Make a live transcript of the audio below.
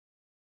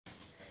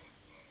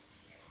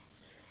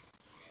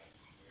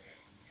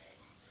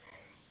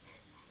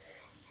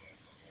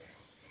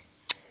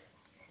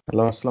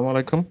Hello, আসসালামু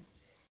আলাইকুম।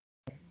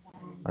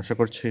 আশা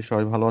করছি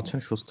সবাই ভালো আছেন,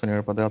 সুস্থ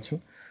নিরাপদে আছেন।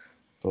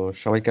 তো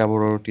সবাইকে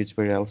আবারও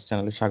টিচবে আইএলটিএস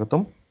চ্যানেলে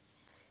স্বাগতম।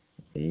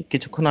 এই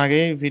কিছুক্ষণ আগে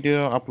ভিডিও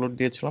আপলোড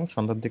দিয়েছিলাম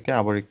সন্ধ্যার দিকে,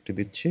 আবার একটু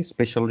দিচ্ছি।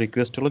 স্পেশাল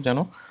রিকোয়েস্ট হলো যেন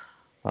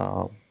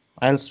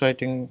আইএলটিএস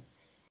রাইটিং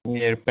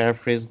এর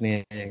প্যারাফ্রেজ নিয়ে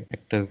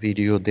একটা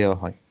ভিডিও দেওয়া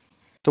হয়।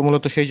 তো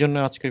মূলত সেই জন্য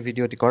আজকের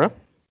ভিডিওটি করা,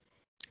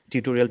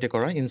 টিউটোরিয়ালটি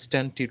করা।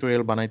 ইনস্ট্যান্ট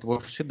টিউটোরিয়াল বানাইতে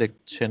বসছি।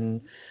 দেখছেন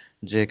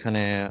যে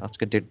এখানে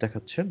আজকে ডেট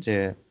দেখাচ্ছে যে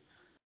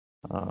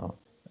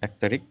 1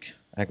 তারিখ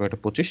 11টা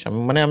 25।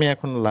 আমি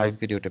এখন লাইভ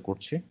ভিডিওটা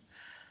করছি।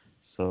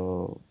 সো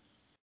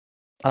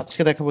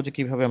আজকে দেখাবো যে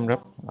কিভাবে আমরা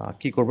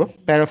কি করব,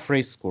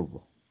 প্যারাফ্রেজ করব।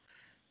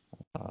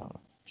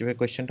 যেভাবে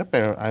কোয়েশ্চেনটা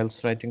আইএলটিএস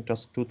রাইটিং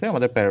টাস্ক 2 তে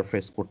আমাদের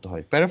প্যারাফ্রেজ করতে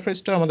হয়।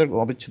 প্যারাফ্রেজটা আমাদের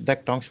অবিচ্ছেদ্য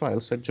একটা অংশ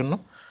আইএলটিএস এর জন্য।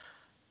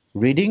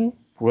 রিডিং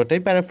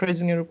পুরোটাই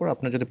প্যারাফ্রেজিং এর উপর।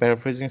 আপনার যদি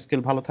প্যারাফ্রেজিং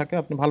স্কিল ভালো থাকে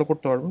আপনি ভালো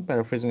করতে পারবেন,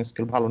 প্যারাফ্রেজিং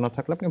স্কিল ভালো না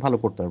থাকলে আপনি ভালো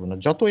করতে পারবেন না।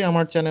 যতই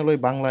আমার চ্যানেল ওই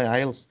বাংলায়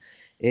আইএলটিএস,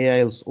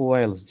 এআইএলটিএস,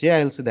 ওআইএলটিএস, যে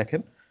আইএলটিএস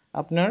দেখেন,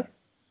 আপনার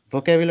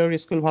ভোকাবুলারি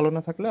স্কিল ভালো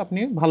না থাকলে আপনি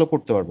ভালো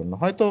করতে পারবেন না।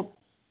 হয়তো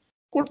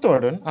করতে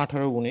পারবেন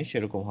 18-19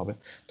 এরকম হবে।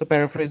 তো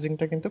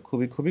প্যারাফ্রেজিংটা কিন্তু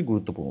খুবই খুবই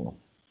গুরুত্বপূর্ণ,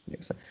 ঠিক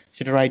আছে?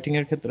 সেটা রাইটিং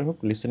এর ক্ষেত্রে হোক,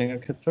 লিসেনিং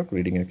এর ক্ষেত্রে হোক,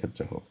 রিডিং এর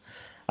ক্ষেত্রে হোক।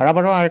 আর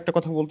আবারও আরেকটা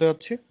কথা বলতে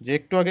যাচ্ছি যে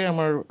একটু আগে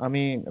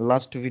আমি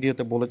লাস্ট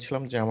ভিডিওতে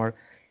বলেছিলাম যে আমার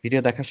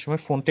ভিডিও দেখার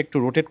সময় ফোনটা একটু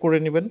রোটেট করে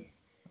নেবেন।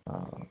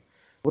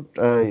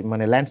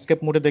 মানে ল্যান্ডস্কেপ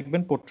মোডে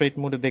দেখবেন, পোর্ট্রেট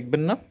মোডে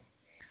দেখবেন না।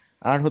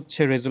 আর হচ্ছে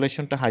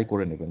রেজুলেশনটা হাই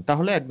করে নেবেন,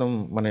 তাহলে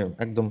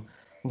একদম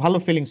ভালো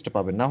ফিলিংসটা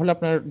পাবেন। না হলে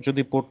আপনার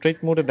যদি পোর্ট্রেট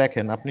মোডে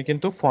দেখেন আপনি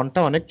কিন্তু ফন্টটা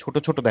অনেক ছোট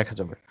ছোট দেখা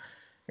যাবে।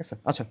 ঠিক আছে,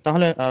 আচ্ছা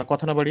তাহলে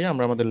কথা না বাড়িয়ে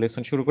আমরা আমাদের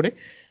লেসন শুরু করি।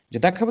 যে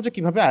দেখাবো যে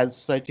কিভাবে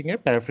আইএলটিএস রাইটিং এর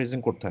প্যারাফ্রেজিং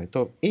করতে হয়। তো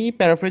এই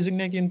প্যারাফ্রেজিং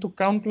নিয়ে কিন্তু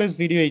কাউন্টলেস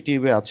ভিডিও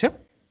ইউটিউবে আছে,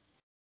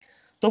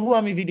 তবুও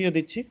আমি ভিডিও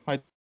দিচ্ছি।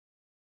 হয়তো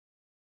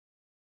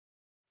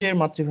এর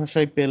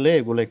মাতৃভাষায় পেলে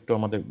এগুলো একটু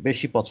আমাদের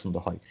বেশি পছন্দ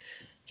হয়,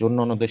 যে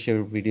অন্যান্য দেশের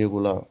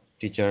ভিডিওগুলো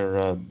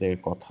টিচারদের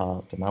কথা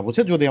তো না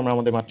বুঝে যদি আমরা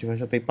আমাদের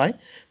মাতৃভাষাতেই পাই।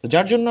 তো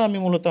যার জন্য আমি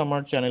মূলত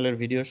আমার চ্যানেলের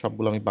ভিডিও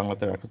সবগুলো আমি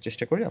বাংলাতে রাখার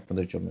চেষ্টা করি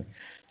আপনাদের জন্য।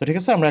 তো ঠিক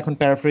আছে, আমরা এখন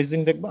প্যারাফ্রেজিং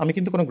দেখবো। আমি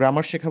কিন্তু কোনো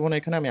গ্রামার শেখাবো না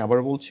এখানে, আমি আবার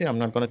বলছি, I'm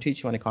not gonna teach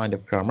you any kind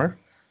of grammar.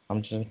 I'm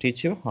just gonna teach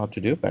you how to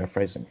do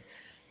paraphrasing.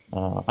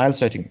 IELTS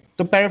writing.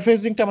 তো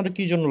প্যারাফ্রেজিংটা আমাদের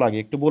কি জন্য লাগে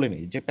একটু বলে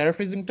নিই। যে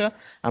প্যারাফ্রেজিংটা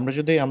আমরা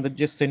যদি আমাদের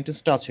যে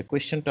সেন্টেন্সটা আছে,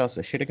 কোয়েশ্চেনটা আছে,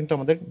 সেটা কিন্তু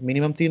আমাদের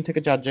মিনিমাম 3 থেকে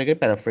 4 জায়গায়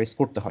প্যারাফ্রেজ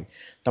করতে হয়।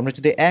 তো আমরা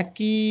যদি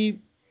একই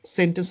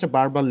সেন্টেন্সটা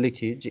বারবার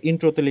লিখি, যে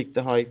ইন্ট্রোতে লিখতে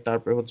হয়,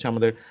 তারপরে হচ্ছে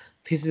আমাদের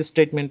থিসিস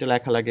স্টেটমেন্টে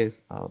লেখা লাগে,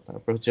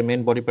 তারপর হচ্ছে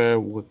মেন বডি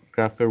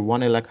প্যারাগ্রাফের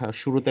 1-এ লেখা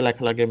শুরুতে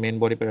লেখা লাগে, মেন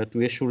বডি প্যারা 2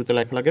 এর শুরুতে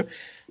লেখা লাগে,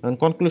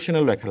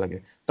 কনক্লুশনেও লেখা লাগে।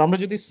 তো আমরা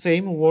যদি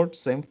same word,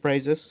 same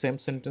phrases, same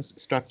sentence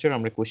structure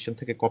আমরা কোয়েশ্চেন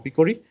থেকে কপি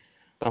করি,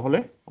 তাহলে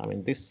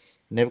this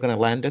never gonna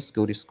land us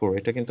good score.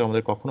 এটা কিন্তু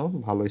আমাদের কখনো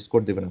ভালো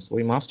স্কোর দেবে না। So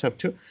we must have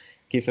to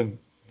keep A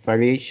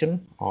variation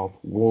of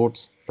words,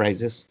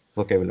 phrases,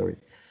 vocabulary.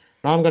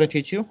 Now I'm going to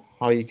teach you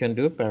how you can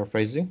do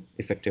paraphrasing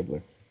effectively.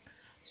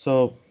 So,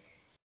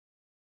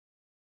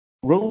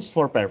 rules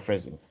for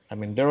paraphrasing.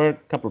 There are a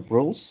couple of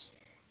rules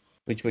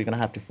which we're going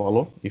to have to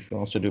follow if you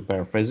want to do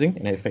paraphrasing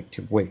in an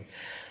effective way.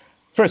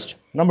 First,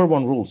 number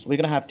one rules, we're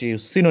going to have to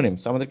use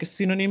synonyms. আমাদেরকে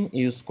synonym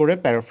use করে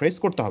paraphrase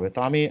করতে হবে। তো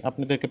আমি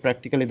আপনাদেরকে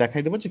practically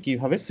দেখাই দেবো যে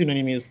কিভাবে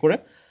synonym ইউজ করে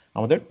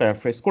আমাদের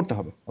প্যারাফ্রেজ করতে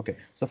হবে। ওকে,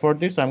 so for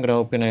this I'm going to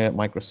open a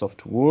Microsoft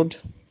Word.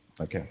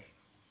 Okay,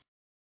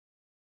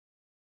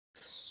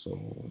 so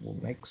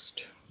next,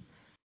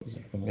 is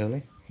it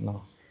Bengali? No.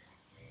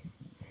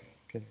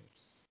 Okay,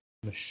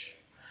 English.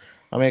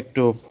 আমি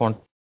একটু ফন্ট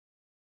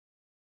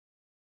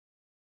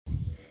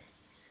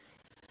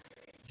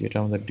যেটা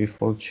আমাদের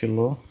ডিফল্ট ছিল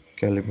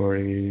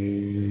ক্যালিবারি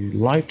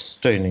লাইট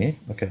স্টেইনি।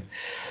 ওকে,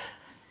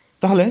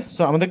 তাহলে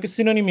সো আমাদেরকে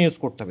সিনোনিম ইউজ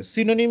করতে হবে।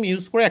 সিনোনিম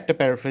ইউজ করে একটা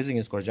প্যারাফ্রেজিং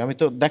ইউজ করা যায়। আমি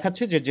তো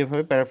দেখাচ্ছি যে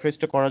যেভাবে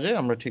প্যারাফ্রেজটা করা যায়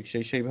আমরা ঠিক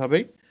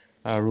সেইভাবেই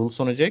রুলস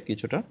অনুযায়ী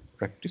কিছুটা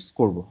প্র্যাকটিস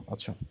করব।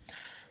 আচ্ছা,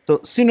 তো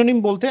সিনোনিম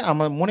বলতে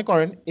আমার মনে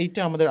করেন এইটা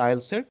আমাদের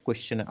আইএলটিএস এর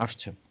কোয়েশ্চেনে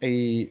আসছে,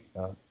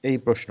 এই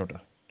প্রশ্নটা,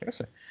 ঠিক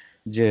আছে?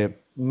 যে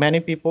ম্যানি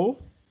পিপল,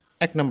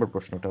 1 নম্বর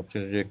প্রশ্নটা হচ্ছে,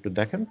 যে একটু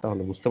দেখেন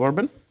তাহলে বুঝতে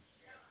পারবেন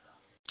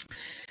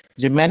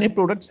যে many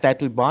products that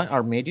we by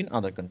are made in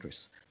other countries.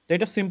 তো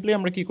এটা সিম্পলি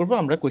আমরা কি করব,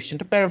 আমরা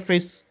কোয়েশ্চেনটা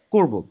প্যারাফ্রেজ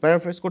করব।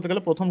 প্যারাফ্রেজ করতে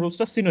গেলে প্রথম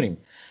রুলসটা সিনোনিম।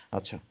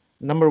 আচ্ছা,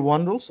 নাম্বার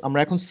 1 রুলস,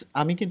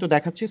 আমি কিন্তু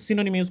দেখাচ্ছি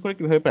সিনোনিম ইউজ করে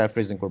কিভাবে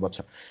প্যারাফ্রেজিং করব।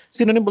 আচ্ছা,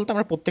 সিনোনিম বলতে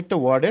আমরা প্রত্যেকটা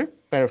ওয়ার্ডের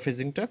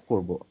প্যারাফ্রেজিংটা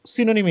করব,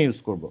 সিনোনিম ইউজ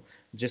করব।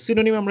 যে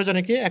সিনোনিম আমরা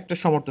জানি কি একটা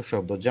সমর্থক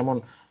শব্দ, যেমন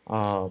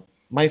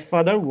my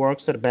father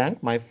works at bank,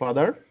 my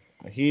father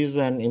he is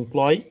an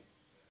employee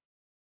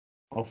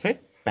of A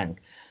bank.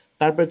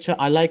 তারপর হচ্ছে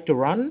I like to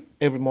run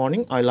every morning,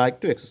 I like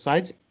to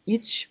exercise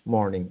each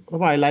morning,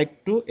 অথবা আই লাইক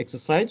টু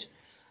এক্সারসাইজ,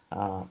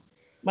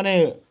 মানে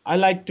I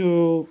like to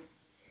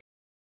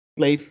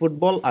play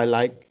football, I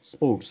like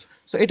sports.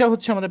 So এটা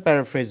হচ্ছে আমাদের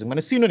paraphrasing,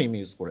 মানে synonym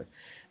use করে।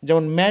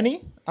 যেমন ম্যানি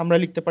আমরা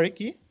লিখতে পারি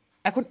কি,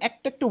 এখন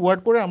একটা একটা ওয়ার্ড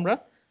করে আমরা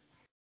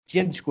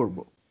চেঞ্জ করব।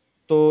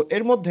 তো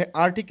এর মধ্যে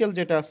আর্টিকেল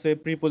যেটা আছে,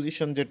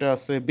 প্রিপোজিশন যেটা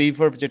আছে,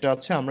 বিভার্ব যেটা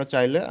আছে, আমরা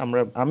চাইলে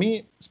আমি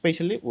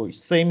স্পেশালি ওই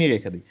সেমই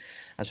রেখে দিই।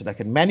 আচ্ছা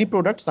দেখেন, ম্যানি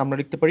প্রোডাক্টস আমরা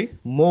লিখতে পারি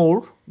মোর,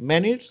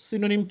 ম্যানির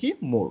সিনোনিম কি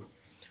মোর।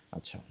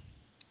 আচ্ছা,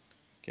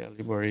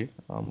 ক্যালিবারি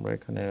আমরা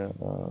এখানে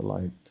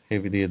লাইট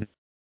হেভি দিয়ে দিই।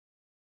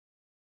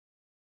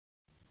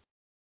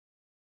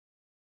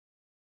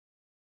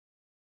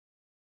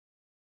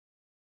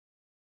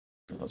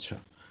 আচ্ছা,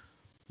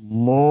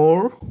 মোর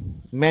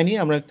ম্যানি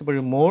আমরা লিখতে পারি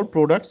মোর,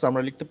 প্রোডাক্টস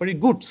আমরা লিখতে পারি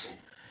গুডস।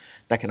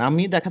 দেখেন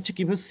আমি দেখাচ্ছি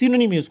কিভাবে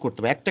সিনোনিম ইউজ করতে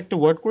হবে, একটা একটা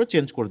ওয়ার্ড করে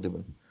চেঞ্জ করে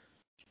দেবেন।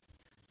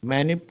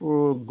 ম্যানি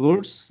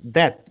গুডস,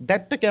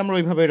 দ্যাটটাকে আমরা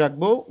ওইভাবে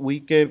রাখবো।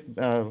 উইকে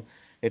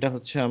এটা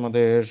হচ্ছে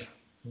আমাদের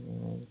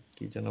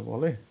কি যেন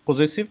বলে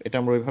পজেসিভ, এটা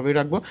আমরা ওইভাবেই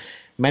রাখবো।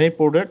 ম্যানি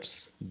প্রোডাক্টস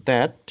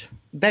দ্যাট,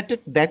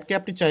 দ্যাটকে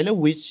আপনি চাইলে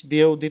উইচ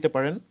দিয়েও দিতে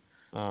পারেন,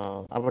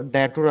 আবার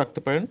দ্যাটও রাখতে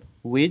পারেন।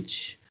 উইচ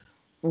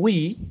উই,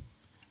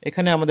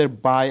 এখানে আমাদের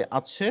বাই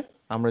আছে,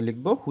 আমরা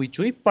লিখবো which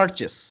we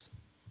purchase.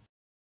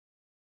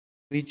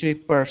 Which we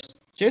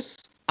purchase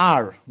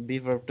R, B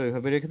ভার্বটা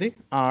ওইভাবে রেখে দিই।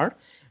 আর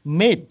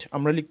মেড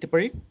আমরা লিখতে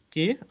পারি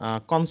কি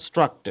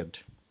কনস্ট্রাক্টেড।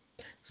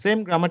 সেম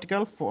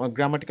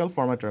গ্রামাটিক্যাল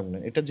ফরম্যাট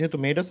রাখবেন, এটা যেহেতু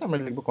মেড আছে আমরা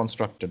লিখবো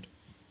কনস্ট্রাক্টেড।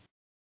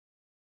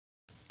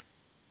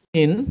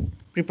 ইন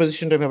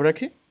প্রিপোজিশনটা এভাবে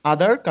রাখি,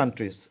 other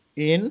countries,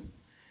 in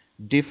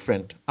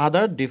different,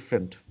 other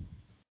different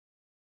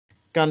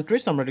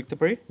countries আমরা লিখতে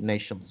পারি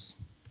নেশনস।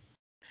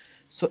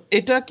 সো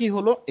এটা কি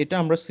হলো, এটা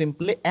আমরা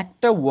সিম্পলি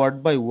একটা ওয়ার্ড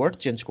বাই ওয়ার্ড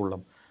চেঞ্জ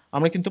করলাম।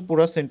 আমরা কিন্তু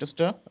পুরো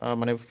সেন্টেন্সটা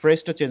মানে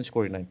ফ্রেজটা চেঞ্জ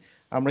করি নাই,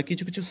 আমরা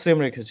কিছু কিছু সেম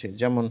রেখেছি।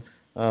 যেমন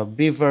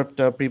বি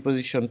ভার্বটা,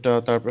 প্রিপোজিশনটা,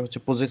 তারপর হচ্ছে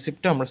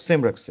পজেসিভটা আমরা সেম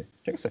রাখছি,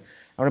 ঠিক আছে।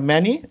 আমরা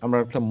ম্যানি আমরা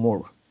রাখলাম মোর,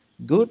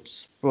 গুডস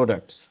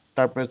প্রোডাক্টস,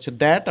 তারপরে হচ্ছে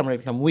দ্যাট আমরা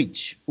লিখলাম উইচ,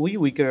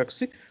 উইকে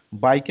রাখছি,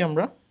 বাইকে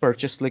আমরা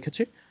পারচেস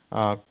লিখেছি,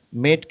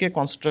 মেডকে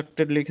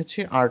কনস্ট্রাক্টেড লিখেছি,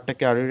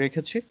 আরটাকে আরে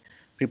রেখেছি,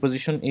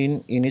 প্রিপোজিশন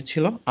ইনই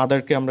ছিল,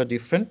 আদারকে আমরা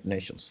ডিফারেন্ট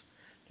নেশনস,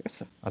 ঠিক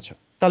আছে। আচ্ছা,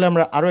 তাহলে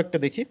আমরা আরো একটা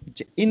দেখি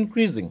যে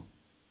ইনক্রিজিং।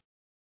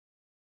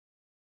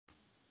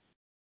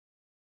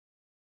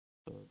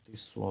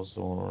 This was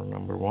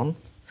number 1।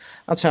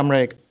 আচ্ছা, আমরা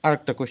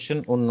আরেকটা কোশ্চেন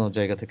অন্য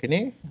জায়গা থেকে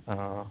নিই।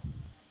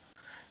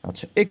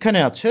 আচ্ছা, এখানে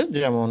আছে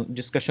যেমন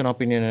ডিসকাশন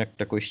অপিনিয়নের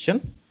একটা কোশ্চেন,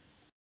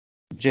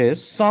 যে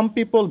সাম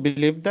পিপল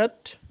বিলিভ দ্যাট।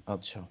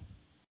 আচ্ছা,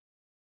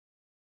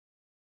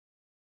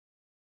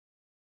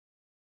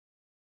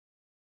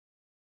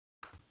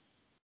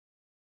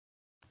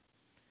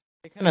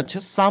 এখানে আছে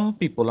সাম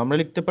পিপল আমরা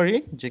লিখতে পারি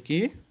যে কি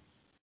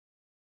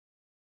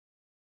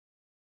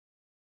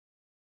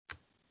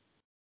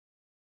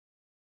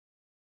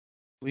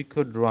we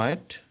could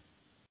write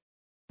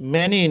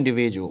many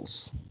individuals.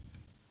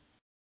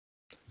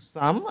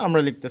 সাম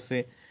আমরা লিখতেছি,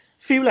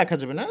 ফিউ লেখা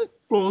যাবে না,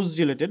 ক্লোজ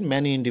রিলেটেড,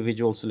 ম্যানি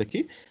ইন্ডিভিজুয়ালস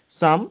লিখি,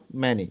 সাম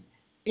ম্যানি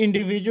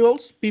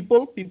ইন্ডিভিজুয়ালস।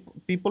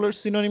 পিপলের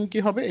সিনোনিম কি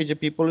হবে, এই যে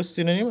পিপলের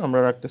সিনোনিম আমরা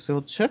রাখতেছি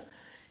হচ্ছে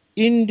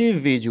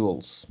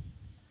ইন্ডিভিজুয়ালস,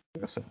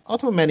 ঠিক আছে,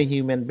 অথবা many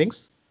human beings,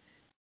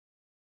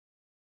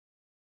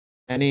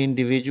 many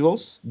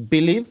individuals.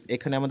 Believe,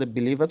 এখানে আমাদের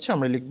বিলিভ আছে,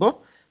 আমরা লিখবো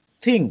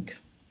থিঙ্ক,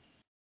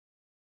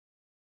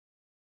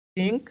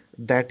 থিঙ্ক,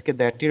 দ্যাটকে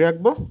দ্যাটই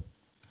রাখবো,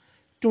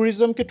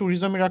 ট্যুরিজমকে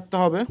ট্যুরিজমই রাখতে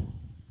হবে।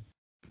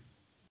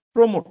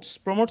 প্রমোটস,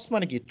 প্রমোটস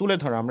মানে কি তুলে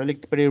ধরা, আমরা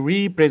লিখতে পারি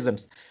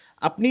রিপ্রেজেন্টস।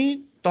 আপনি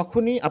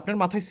তখনই আপনার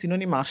মাথায়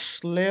সিনোনিম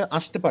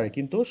আসতে পারে,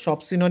 কিন্তু সব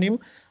সিনোনিম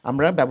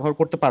আমরা ব্যবহার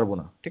করতে পারবো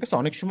না, ঠিক আছে।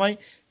 অনেক সময়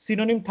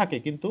সিনোনিম থাকে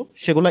কিন্তু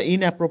সেগুলো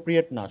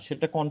ইনঅ্যাপ্রোপ্রিয়েট না,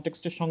 সেটা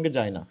কনটেক্সটের সঙ্গে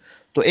যায় না।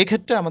 তো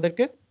এক্ষেত্রে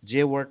আমাদেরকে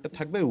যে ওয়ার্ডটা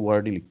থাকবে ওই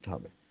ওয়ার্ডই লিখতে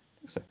হবে,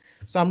 ঠিক আছে।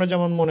 তো আমরা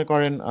যেমন মনে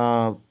করেন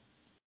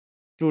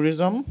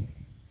ট্যুরিজম,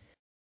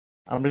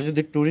 আমরা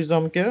যদি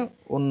ট্যুরিজমকে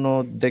অন্য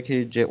দেখি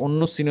যে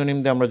অন্য সিনোনিম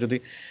দিয়ে আমরা যদি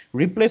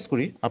রিপ্লেস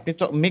করি,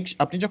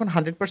 আপনি যখন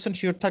 100%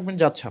 শিওর থাকবেন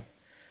যে আচ্ছা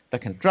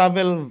দেখেন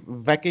travel,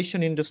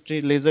 vacation industry,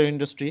 laser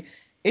industry,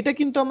 এটা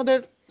কিন্তু আমাদের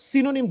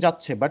সিনোনিম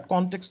যাচ্ছে বাট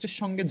কনটেক্সটের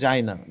সঙ্গে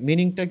যায় না,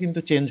 মিনিংটা কিন্তু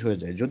চেঞ্জ হয়ে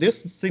যায়, যদিও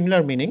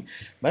similar meaning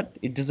but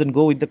it doesn't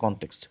go with the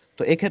context.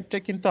 তো এক্ষেত্রে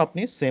কিন্তু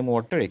আপনি সেম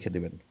ওয়ার্ডটা রেখে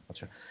দিবেন।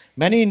 আচ্ছা,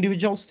 ম্যানি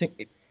ইন্ডিভিজুয়ালস থিঙ্ক,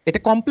 এটা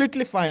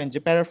কমপ্লিটলি ফাইন যে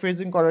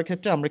প্যারাফ্রেজিং করার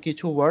ক্ষেত্রে আমরা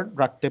কিছু ওয়ার্ড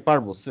রাখতে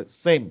পারবো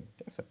সেম,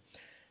 ঠিক আছে।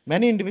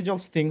 Many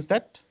individuals thinks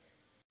that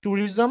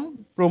tourism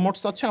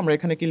promotes আছে, আমরা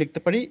এখানে কি লিখতে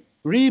পারি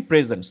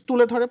represents,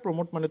 তুলে ধরে,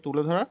 প্রমোট মানে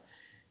তুলে ধরা,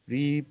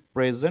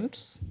 represents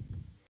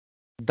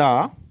the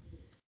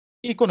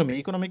economy,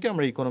 ইকোনমিকে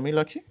আমরা ইকোনমি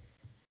লিখি।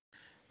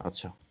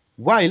 আচ্ছা,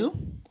 while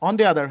on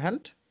the other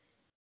hand,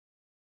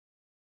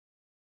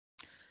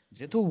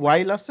 যেহেতু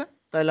while আছে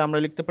তাহলে আমরা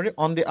লিখতে পারি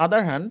on the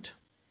other hand,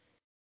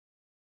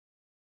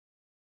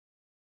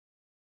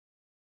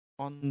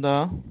 on the,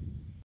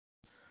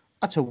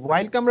 আচ্ছা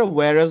while কে আমরা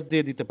whereas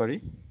দিয়ে দিতে পারি,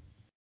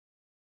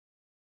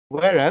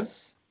 whereas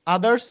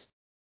others,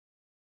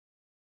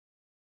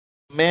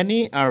 many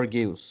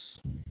argues,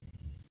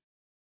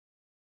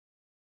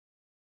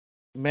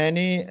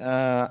 many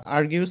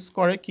আর্গিউস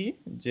করে কি,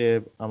 যে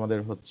আমাদের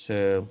হচ্ছে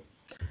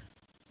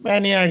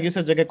ম্যানি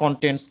আর্গিউসের জায়গায়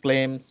কন্টেন্টস,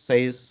 ক্লেম,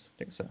 সেইস,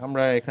 ঠিক আছে,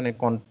 আমরা এখানে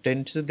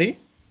কন্টেন্টস দিই।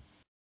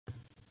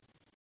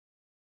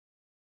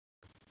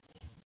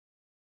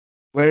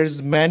 whereas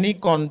many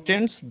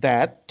contents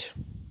that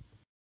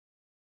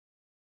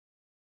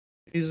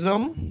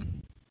ism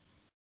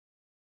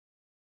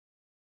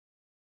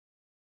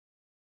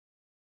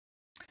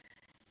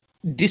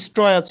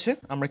destroy আছে,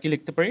 আমরা কি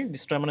লিখতে পারি?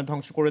 ডিস্ট্রয় মানে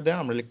ধ্বংস করে দেয়া,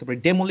 আমরা লিখতে পারি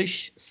ডেমোলিশ,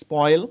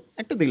 স্পয়েল,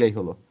 একটা দিলেই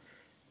হলো।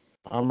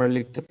 আমরা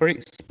লিখতে পারি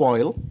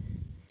স্পয়েল।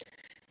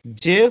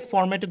 যে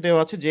ফরম্যাটে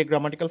দেওয়া আছে, যে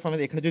গ্রামাটিক্যাল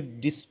ফর্মে, এখানে যদি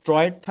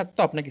ডিস্ট্রয়েড থাকতো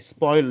আপনাকে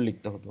স্পয়েল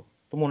লিখতে হতো।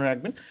 তো মনে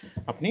রাখবেন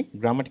আপনি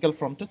গ্রামাটিক্যাল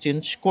ফর্মটা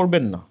চেঞ্জ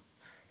করবেন না।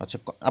 আচ্ছা,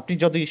 আপনি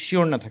যদি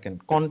শিওর না থাকেন,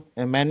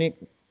 many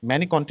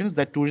many contents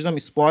that tourism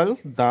spoil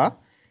the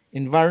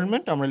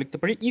environment, আমরা লিখতে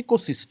পারি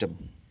ইকোসিস্টেম।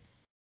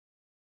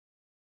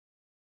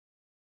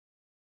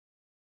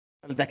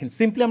 তাহলে দেখেন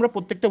সিম্পলি আমরা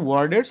প্রত্যেকটা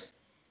ওয়ার্ডের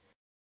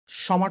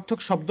সমার্থক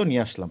শব্দ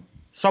নিয়ে আসলাম,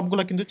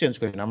 সবগুলো কিন্তু চেঞ্জ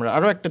করি না। আমরা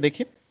আরো একটা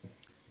দেখি।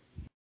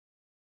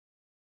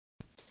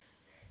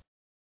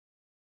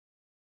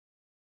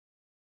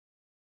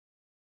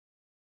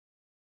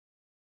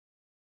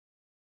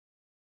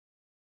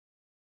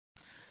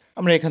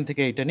 আমরা এখান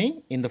থেকে এটা নিই,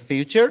 ইন দ্য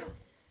ফিউচার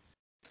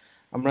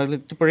আমরা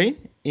লিখতে পারি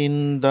in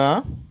the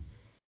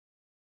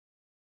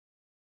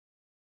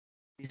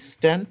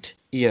distant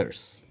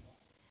years.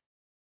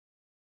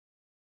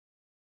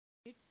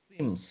 It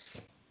seems,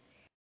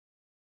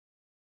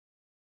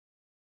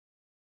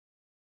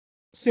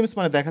 seems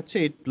মানে দেখাচ্ছে,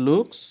 it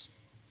looks,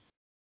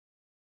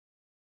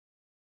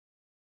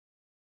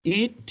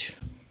 it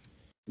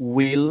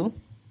will,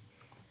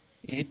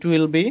 it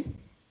will be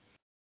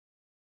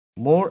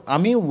more.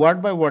 আমি ওয়ার্ড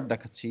বাই ওয়ার্ড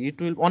দেখাচ্ছি। ইট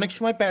উইল, অনেক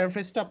সময়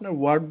প্যারাফ্রেজটা আপনার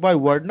ওয়ার্ড বাই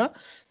ওয়ার্ড না,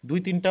 দুই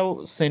তিনটাও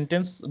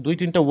সেন্টেন্স, দুই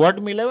তিনটা ওয়ার্ড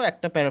মিলেও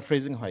একটা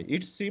প্যারাফ্রেজিং হয়।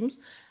 It seems,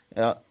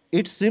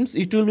 it seems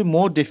it will be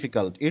more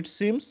difficult, it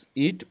seems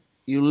it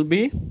will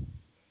be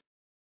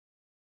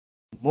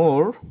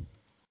more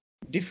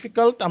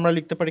difficult, আমরা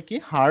লিখতে পারি কি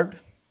হার্ড।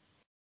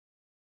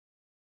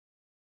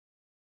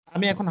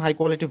 আমি এখন হাই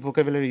কোয়ালিটি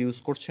ভোকাবুলারি ইউজ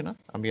করছি না,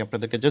 আমি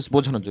আপনাদেরকে জাস্ট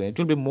বোঝানোর জন্য। It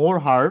will be more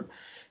hard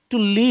to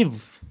leave,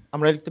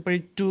 আমরা লিখতে পারি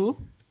to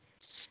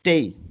stay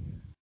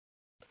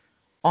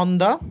on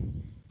the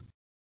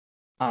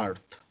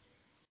earth,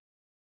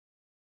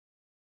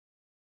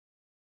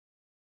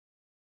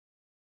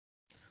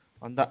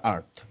 on the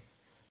earth.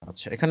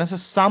 আচ্ছা, এখানে আছে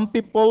সাম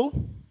পিপল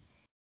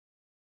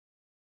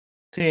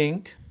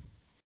থিঙ্ক,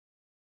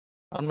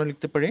 আমরা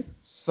লিখতে পারি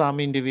সাম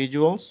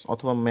ইন্ডিভিজুয়ালস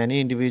অথবা many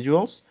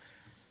individuals,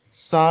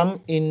 some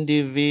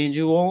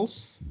individuals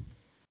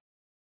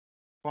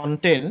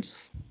contents,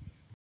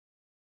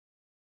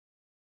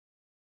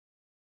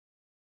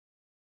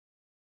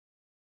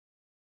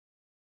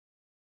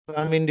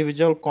 some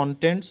individual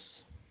contents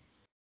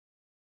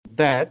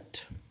that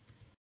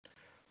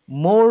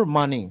মোর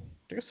মানি,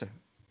 ঠিক আছে,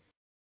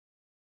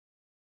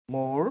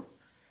 মোর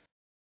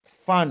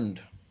ফান্ড,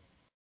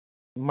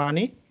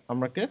 মানি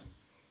আমরাকে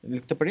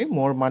লিখতে পারি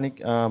মোর মানি,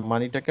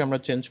 মানিটাকে আমরা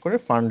চেঞ্জ করে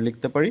ফান্ড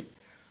লিখতে পারি,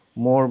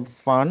 মোর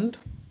ফান্ড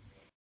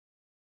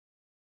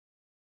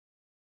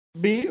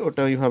বি,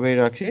 ওটা ওইভাবেই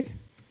রাখি,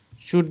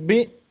 শুড বি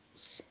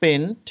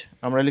স্পেন্ট,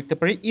 আমরা লিখতে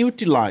পারি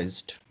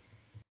utilised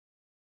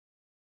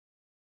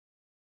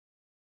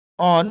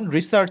on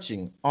researching,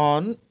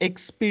 on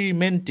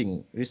experimenting,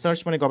 research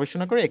মানে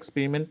গবেষণা করে,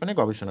 এক্সপেরিমেন্ট মানে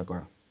গবেষণা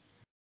করা,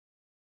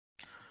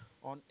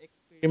 on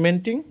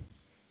experimenting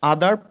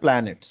other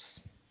planets,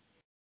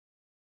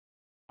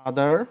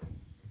 other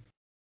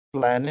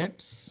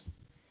planets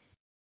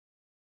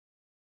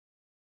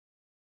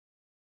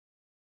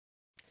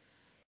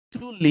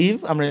two leave,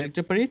 আমরা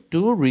লিখতে পারি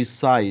টু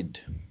রিসাইড,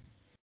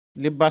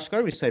 লিভ বাস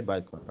করা, রিসাইড বাই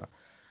করা,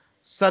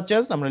 সাচ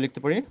অ্যাজ আমরা লিখতে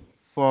পারি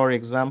ফর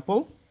এক্সাম্পল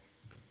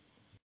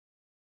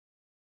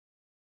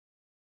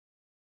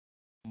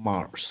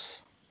মার্স,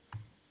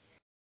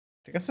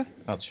 ঠিক আছে।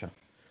 আচ্ছা,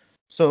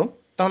 সো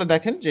তাহলে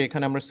দেখেন যে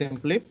এখানে আমরা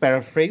সিম্পলি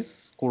প্যারাফ্রেজ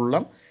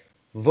করলাম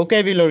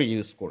ভোকাবুলারি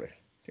ইউজ করে,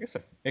 ঠিক আছে।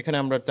 এখানে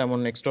আমরা তেমন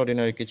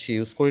এক্সট্রাঅর্ডিনারি কিছু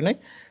ইউজ করি নাই।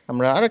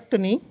 আমরা আরেকটা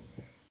নিই,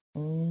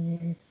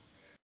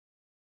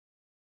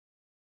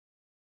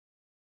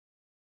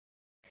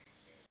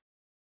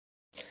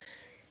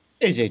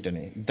 এই যে এটা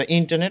নেই, the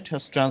internet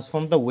has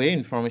transform the way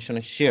information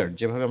is share,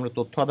 যেভাবে আমরা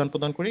তথ্য আদান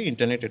প্রদান করি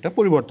ইন্টারনেট এটা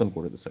পরিবর্তন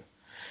করে দিছে।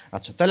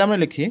 আচ্ছা, তাহলে আমরা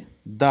লিখি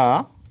দ্য,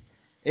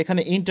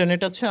 এখানে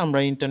ইন্টারনেট আছে, আমরা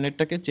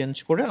ইন্টারনেটটাকে চেঞ্জ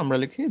করে আমরা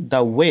লিখি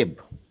the web,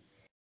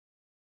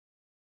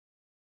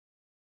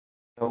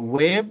 the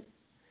web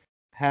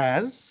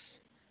has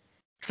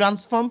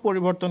transform,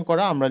 পরিবর্তন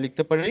করা, আমরা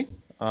লিখতে পারি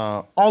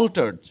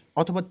অল্টার্ড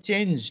অথবা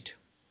চেঞ্জড,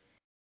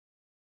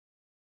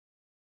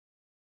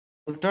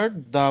 অল্টার্ড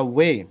দ্য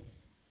ওয়ে,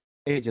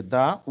 এই যে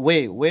দ্য ওয়ে,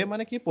 ওয়ে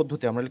মানে কি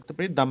পদ্ধতি, আমরা লিখতে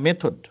পারি দ্য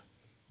মেথড,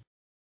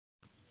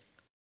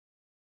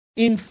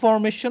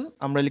 ইনফরমেশন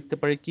আমরা লিখতে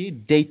পারি কি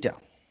ডেটা,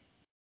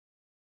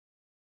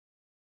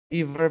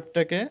 এই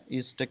ভার্বটাকে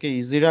ইজটাকে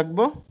ইজি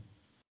রাখবো,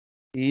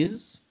 ইজ,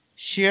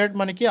 শেয়ার্ড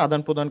মানে কি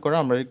আদান প্রদান করা,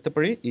 আমরা লিখতে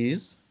পারি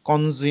is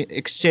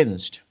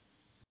exchanged,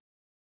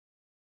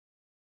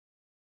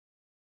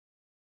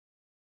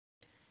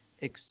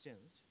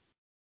 exchange,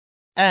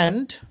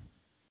 and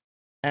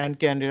and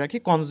candy রাখি,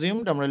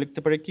 কনজিউমড আমরা লিখতে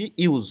পারি কি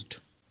ইউজড,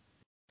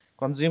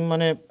 কনজিউম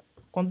মানে,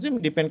 কনজিউম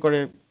ডিপেন্ড করে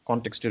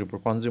কনটেক্সটের উপর,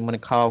 কনজিউম মানে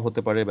খাওয়া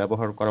হতে পারে,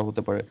 ব্যবহার করা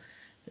হতে পারে,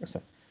 ঠিক আছে,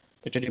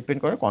 এটা ডিপেন্ড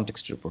করে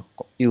কনটেক্সটের উপর,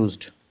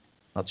 ইউজড।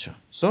 আচ্ছা,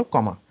 সো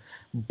কমা,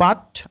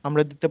 বাট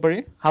আমরা দিতে পারি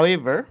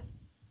হাউএভার,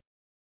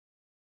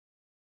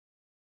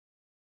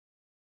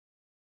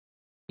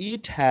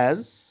 ইট হ্যাজ,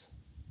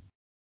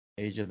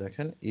 এই যে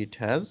দেখেন, ইট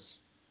হ্যাজ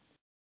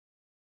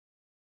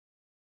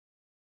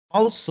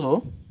অলসো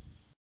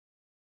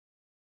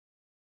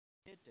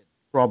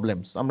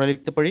প্রবলেমস, আমরা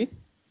লিখতে পারি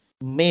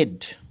মেড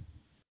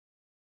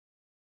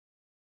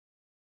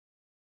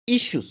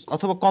ইস্যুস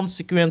অথবা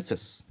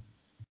কনসিকুয়েন্সেস,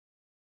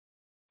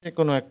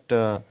 কোনো একটা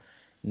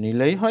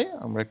নিলেই হয়।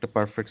 আমরা একটা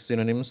পারফেক্ট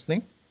সিনোনিমস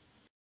নিই,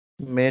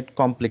 মেড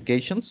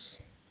কমপ্লিকেশনস,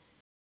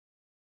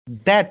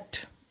 দ্যাট,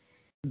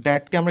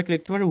 দ্যাটকে আমরা কি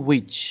লিখতে পারি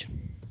which,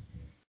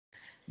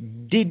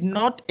 did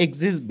not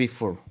exist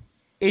before.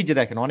 এই যে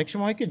দেখেন অনেক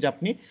সময় কি যে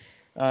আপনি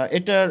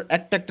এটার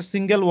একটা একটা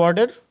সিঙ্গেল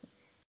ওয়ার্ডের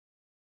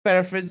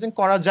প্যারাফ্রেজিং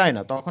করা যায়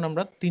না, তখন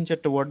আমরা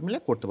 3-4টা ওয়ার্ড মিলে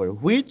করতে পারি।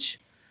 Which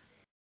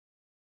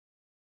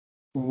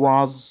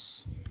was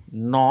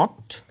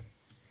not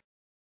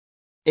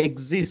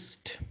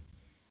exist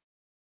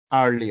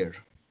earlier,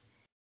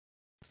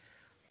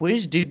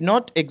 which did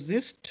not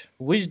exist,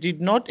 which did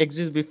not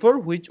exist before,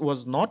 which was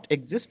not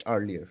exist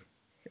earlier,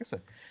 ঠিক আছে?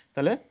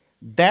 তাহলে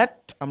that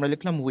আমরা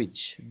লিখলাম which,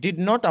 did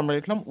not আমরা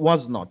লিখলাম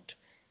was not,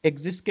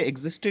 exist K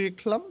exist এ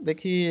লিখলাম।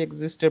 দেখি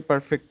exist এর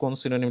পারফেক্ট কোন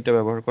সিনোনিমটা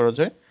ব্যবহার করা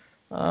যায়।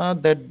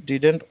 that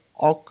didn't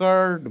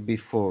occurred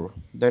before,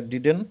 that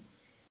didn't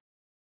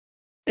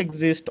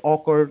exist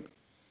occurred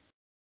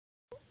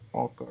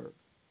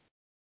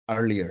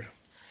earlier।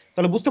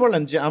 তাহলে বুঝতে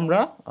পারলেন যে আমরা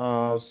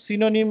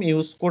সিনোনিম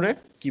ইউজ করে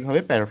কিভাবে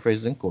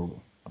প্যারাফ্রেজিং করব।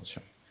 আচ্ছা,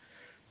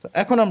 তো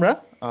এখন আমরা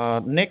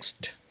নেক্সট,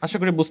 আশা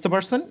করি বুঝতে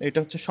পারছেন, এটা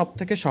হচ্ছে সব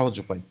থেকে সহজ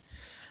উপায়।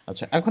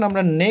 আচ্ছা, এখন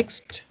আমরা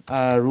নেক্সট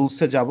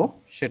রুলসে যাব,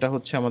 সেটা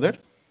হচ্ছে আমাদের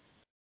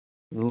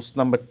রুলস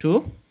নাম্বার 2।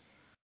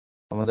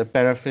 আমাদের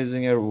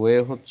প্যারাফ্রেজিং এর ওয়ে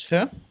হচ্ছে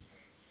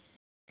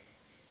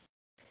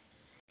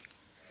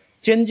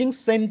চেঞ্জিং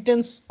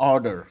সেন্টেন্স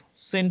অর্ডার।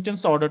 সেন্টেন্স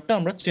অর্ডারটা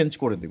আমরা চেঞ্জ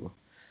করে দিব।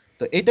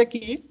 তো এটা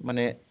কি,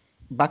 মানে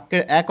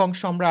বাক্যের এক অংশ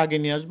আমরা আগে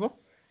নিয়ে আসবো,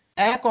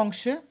 এক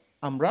অংশ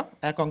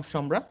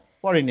আমরা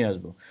পরে নিয়ে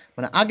আসবো,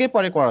 মানে আগে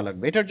পরে করা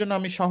লাগবে। এটার জন্য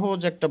আমি সহজ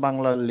একটা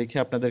বাংলা লিখে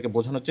আপনাদেরকে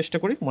বোঝানোর চেষ্টা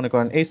করি। মনে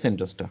করেন এই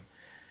সেন্টেন্সটা,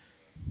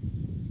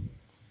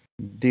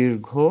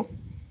 দীর্ঘ,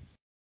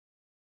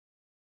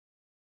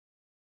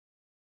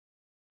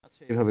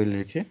 আচ্ছা এইভাবে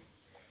লিখি,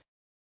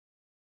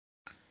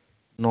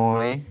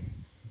 9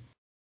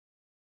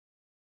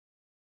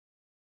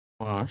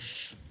 মাস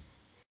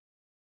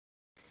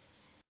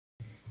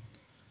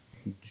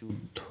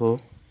যুদ্ধ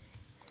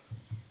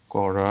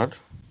করার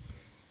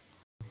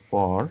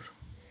পর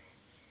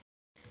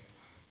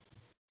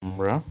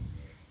আমরা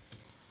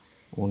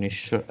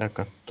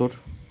 1971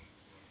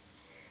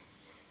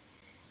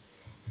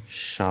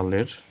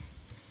 সালের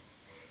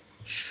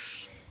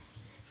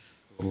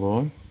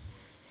 16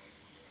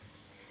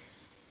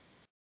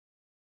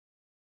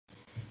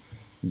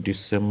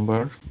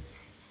 ডিসেম্বর,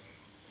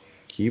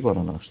 কি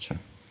বানানো আসছে,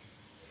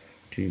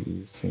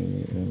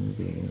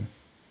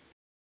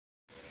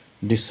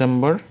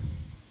 ডিসেম্বর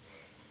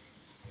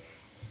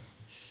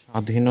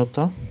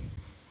স্বাধীনতা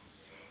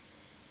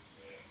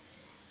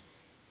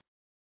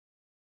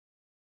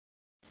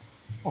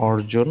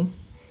অর্জন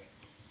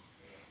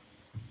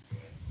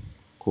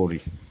করি।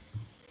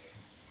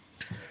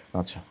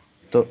 আচ্ছা,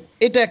 তো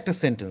এটা একটা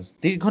সেন্টেন্স,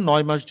 দীর্ঘ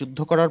 9 মাস যুদ্ধ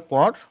করার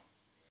পর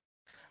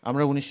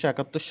আমরা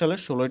 1971 সালের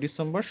 16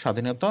 ডিসেম্বর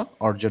স্বাধীনতা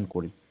অর্জন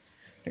করি,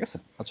 ঠিক আছে?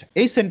 আচ্ছা,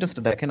 এই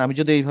সেন্টেন্সটা দেখেন, আমি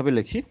যদি এইভাবে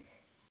লিখি,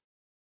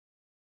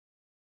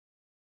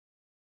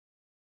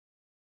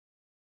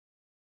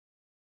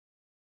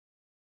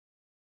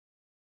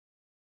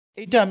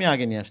 এইটা আমি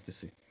আগে নিয়ে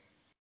আসতেছি,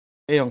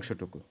 এই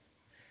অংশটুকু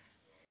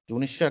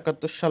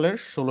 1971 সালের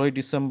 16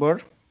 ডিসেম্বর,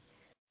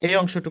 এই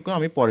অংশটুকু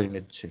আমি পরে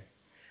নিচ্ছি।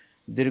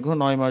 দীর্ঘ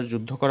 9 মাস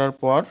যুদ্ধ করার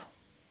পর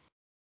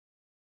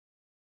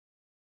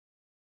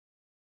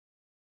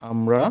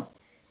আমরা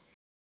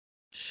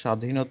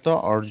স্বাধীনতা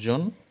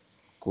অর্জন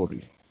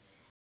করি।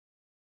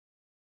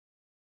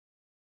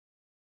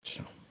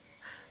 আচ্ছা,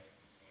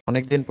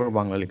 অনেকদিন পর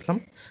বাংলা লিখলাম।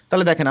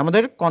 তাহলে দেখেন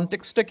আমাদের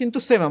কনটেক্সটটা কিন্তু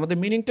সেম, আমাদের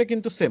মিনিংটা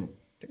কিন্তু সেম,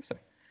 ঠিক আছে?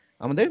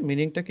 আমাদের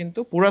মিনিংটা কিন্তু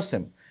পুরা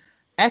সেম,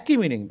 একই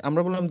মিনিং।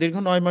 আমরা বললাম দীর্ঘ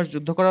 9 মাস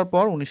যুদ্ধ করার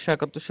পর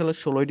 1971 সালের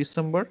 16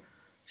 ডিসেম্বর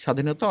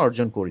স্বাধীনতা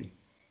অর্জন করি।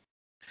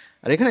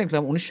 আর এখানে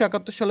লিখলাম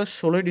 1971 সালের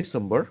 16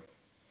 ডিসেম্বর,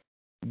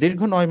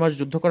 দীর্ঘ 9 মাস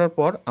যুদ্ধ করার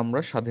পর আমরা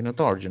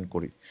স্বাধীনতা অর্জন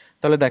করি।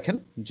 তাহলে দেখেন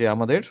যে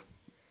আমাদের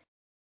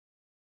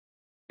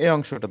এই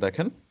অংশটা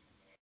দেখেন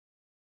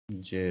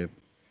যে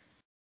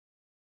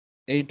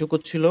এইটুকু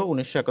ছিল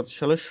 1971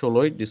 সালের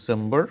 16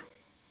 ডিসেম্বর,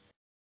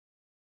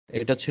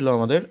 এটা ছিল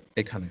আমাদের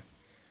এখানে,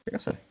 ঠিক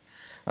আছে?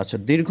 আচ্ছা,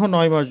 দীর্ঘ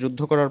 9 মাস যুদ্ধ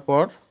করার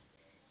পর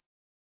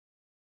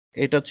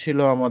এটা ছিল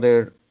আমাদের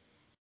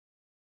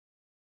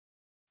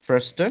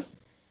ফার্স্টে,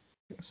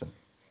 ঠিক আছে?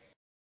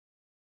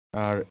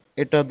 আর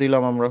এটা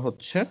দিলাম আমরা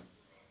হচ্ছে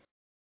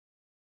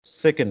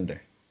সেকেন্ডে,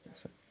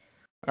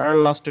 আর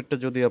লাস্টেরটা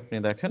যদি আপনি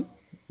দেখেন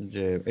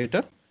যে এটা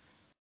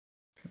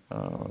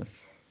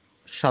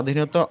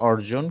স্বাধীনতা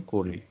অর্জন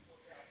করি,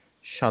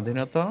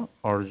 স্বাধীনতা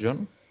অর্জন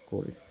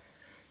করি।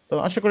 তো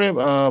আশা করি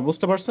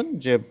বুঝতে পারছেন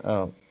যে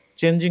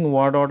চেঞ্জিং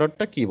ওয়ার্ড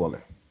অর্ডারটা কি বলে,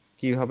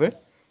 কিভাবে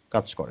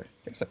কাজ করে।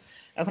 ঠিক আছে,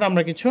 এখন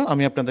আমরা কিছু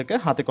আমি আপনাদেরকে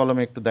হাতে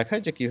কলমে একটু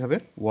দেখাই যে কিভাবে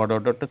ওয়ার্ড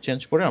অর্ডারটা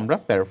চেঞ্জ করে আমরা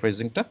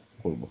প্যারাফ্রেজিংটা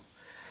করব।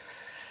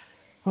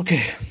 ওকে,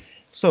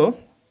 সো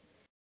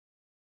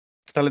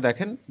তাহলে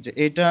দেখেন যে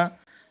এটা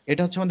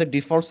এটা হচ্ছে আমাদের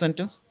ডিফল্ট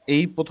সেন্টেন্স।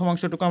 এই প্রথম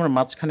অংশটুকু আমরা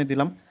মাঝখানে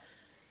দিলাম,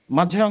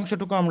 মাঝের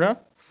অংশটুকু আমরা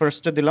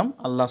ফার্স্টে দিলাম,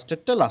 আর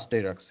লাস্টেরটা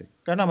লাস্টেই রাখছি,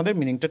 কারণ আমাদের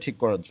মিনিংটা ঠিক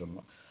করার জন্য।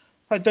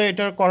 হয়তো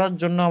এটা করার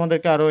জন্য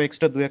আমাদেরকে আরো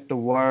এক্সট্রা দু একটা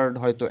ওয়ার্ড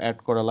হয়তো অ্যাড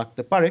করা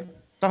লাগতে পারে।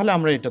 তাহলে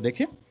আমরা এটা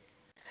দেখি,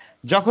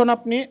 যখন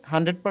আপনি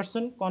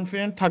 100%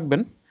 কনফিডেন্ট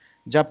থাকবেন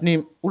যে আপনি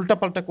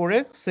উল্টাপাল্টা করে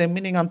সেম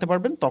মিনিং আনতে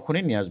পারবেন,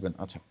 তখনই নিয়ে আসবেন।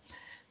 আচ্ছা,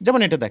 যেমন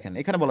এটা দেখেন,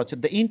 এখানে বলা হচ্ছে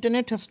the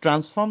internet has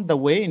transform the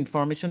way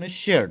information is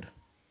shared.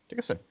 ঠিক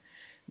আছে,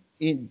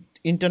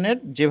 ইন্টারনেট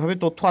যেভাবে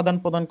তথ্য আদান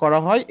প্রদান করা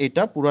হয়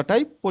এটা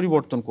পুরাটাই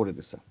পরিবর্তন করে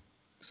দিছে।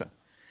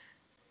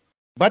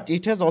 But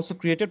it has also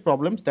created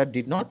problems that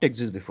did not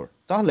exist before.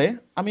 তাহলে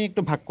আমি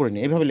একটু ভাগ করে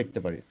নিই, এইভাবে লিখতে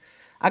পারি।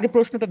 আগে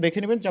প্রশ্নটা দেখে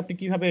নেবেন যে আপনি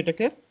কিভাবে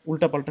এটাকে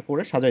উল্টাপাল্টা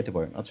করে সাজাইতে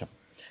পারেন। আচ্ছা,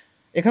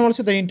 এখানে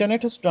বলছে the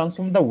internet has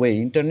transform the way,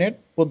 internet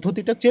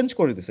পদ্ধতিটা চেঞ্জ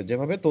করে দিছে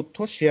যেভাবে তথ্য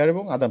শেয়ার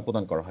এবং আদান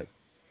প্রদান করা হয়।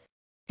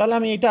 তাহলে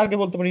আমি এটা আগে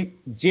বলতে পারি,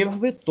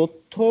 যেভাবে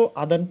তথ্য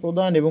আদান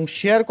প্রদান এবং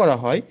শেয়ার করা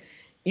হয়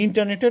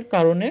ইন্টারনেটের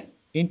কারণে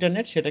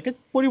ইন্টারনেট সেটাকে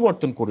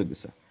পরিবর্তন করে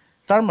দিছে।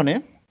 তার মানে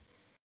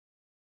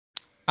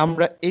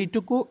আমরা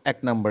এইটুকু 1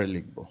 নম্বরে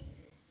লিখব।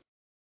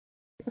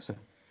 ঠিক আছে,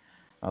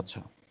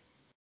 আচ্ছা,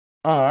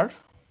 আর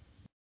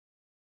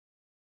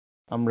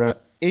আমরা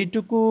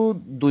এইটুকু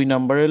 2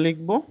 নম্বরে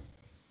লিখব,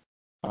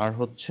 আর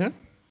হচ্ছে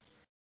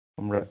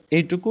আমরা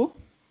এইটুকু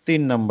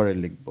 3 নম্বরে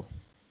লিখব।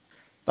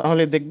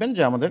 তাহলে দেখবেন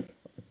যে আমাদের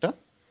একটা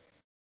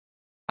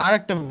আর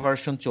একটা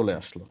ভার্সন চলে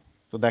আসলো।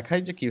 তো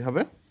দেখাই যে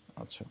কিভাবে।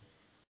 আচ্ছা,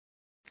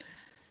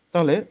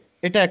 তাহলে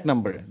এটা 1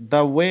 নম্বরে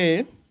দ্য ওয়ে,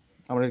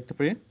 আমরা লিখতে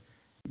পারি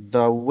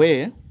the way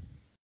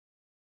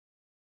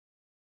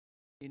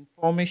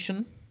information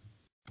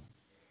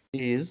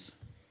is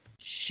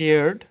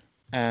shared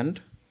and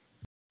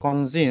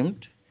consumed.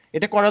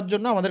 এটা করার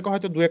জন্য আমাদেরকে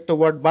হয়তো দু একটা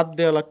ওয়ার্ড বাদ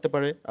দেওয়া লাগতে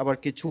পারে, আবার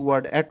কিছু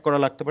ওয়ার্ড অ্যাড করা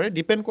লাগতে পারে,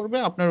 ডিপেন্ড করবে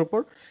আপনার উপর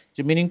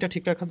যে মিনিংটা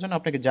ঠিক রাখার জন্য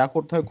আপনাকে যা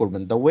করতে হয়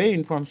করবেন। The way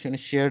information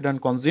is shared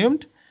and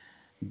consumed,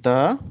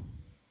 the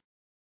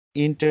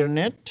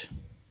internet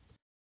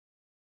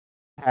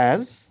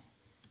has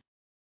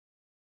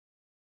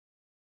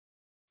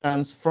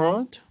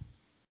transformed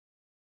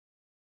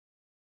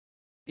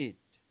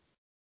ইট।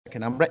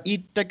 দেখেন আমরা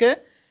ইটটাকে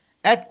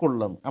অ্যাড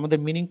করলাম আমাদের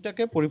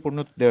মিনিংটাকে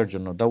পরিপূর্ণতা দেওয়ার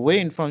জন্য। The way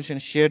information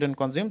shared and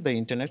consumed, the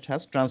internet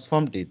has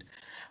transformed it.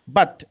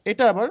 But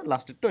এটা আবার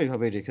লাস্টেরটা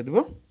এইভাবেই রেখে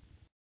দেবো।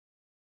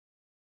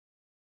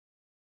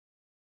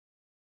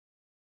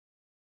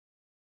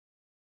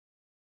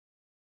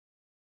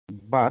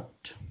 But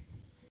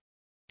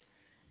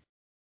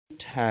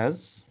it has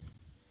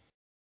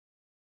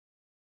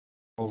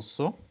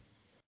also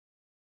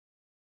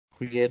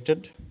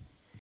created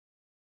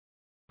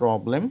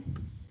problem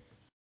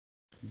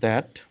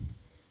that,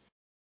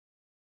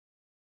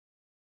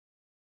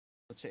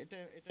 আচ্ছা এটা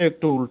এটা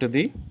একটু উল্টে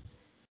দিই,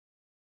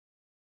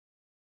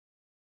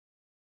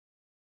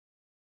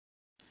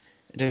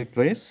 এটা লিখতে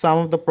পারি some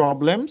of the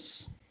problems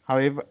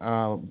however,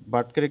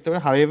 but কে লিখতে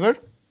পারি however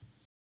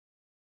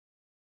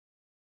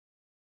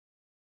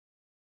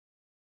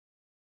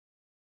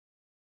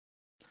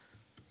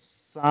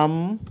some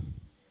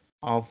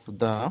of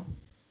the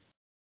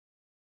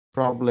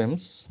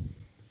problems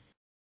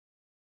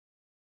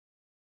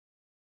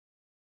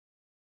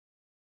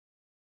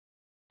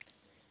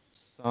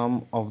some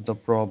of the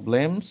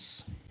problems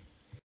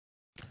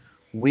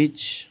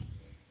which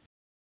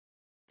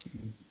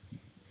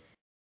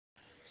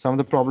some of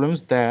the problems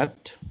that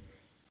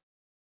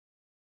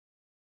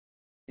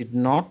did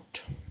not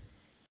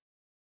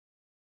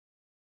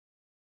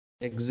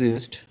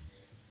exist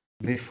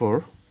before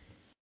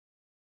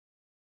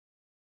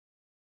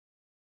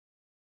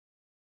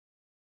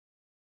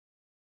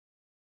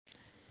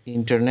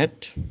internet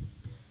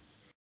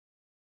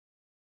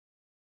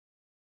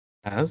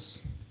has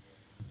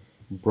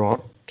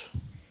brought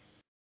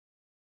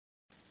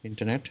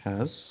internet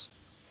has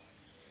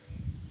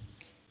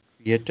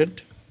created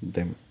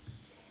them.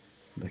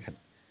 দেখেন,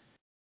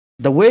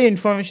 the way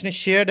information is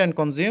shared and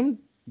consumed,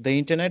 the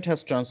internet has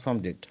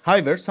transformed it.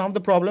 However, some of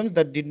the problems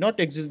that did not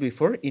exist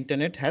before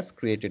internet has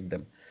created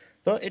them.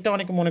 তো এটা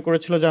অনেকে মনে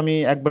করেছিল যে আমি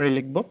একবারে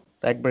লিখবো,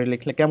 তো একবারে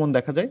লিখলে কেমন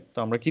দেখা যায়, তো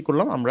আমরা কি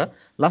করলাম, আমরা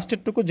লাস্টের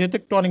টুকু যেহেতু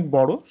একটু অনেক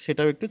বড়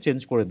সেটাও একটু চেঞ্জ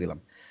করে দিলাম।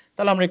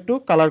 তাহলে আমরা একটু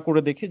কালার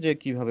করে দেখি যে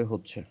কিভাবে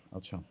হচ্ছে।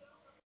 আচ্ছা,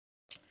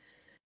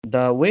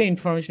 the way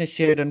information is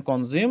shared and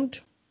consumed,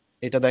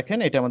 এটা দেখেন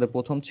এটা আমাদের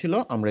প্রথম ছিল,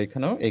 আমরা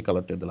এখানেও এই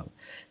কালারটা দিলাম।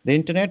 The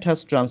internet has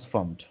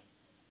transformed,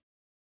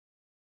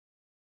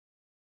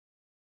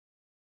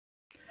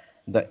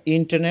 the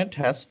internet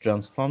has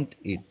transformed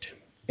it,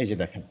 এই যে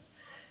দেখেন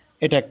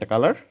এটা একটা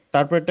কালার।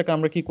 তারপর এটাকে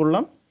আমরা কি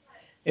করলাম,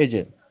 এই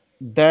যে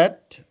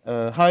that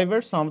however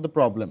some of the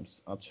problems,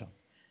 আচ্ছা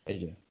এই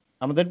যে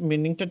আমাদের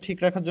মিনিংটা ঠিক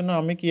রাখার জন্য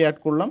আমি কি অ্যাড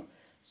করলাম,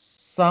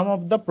 some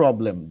of the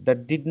problem that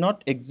did not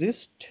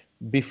exist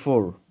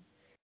before,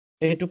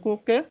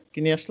 এইটুকুকে কি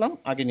নিয়ে আসলাম,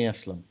 আগে নিয়ে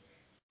আসলাম।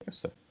 ঠিক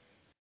আছে,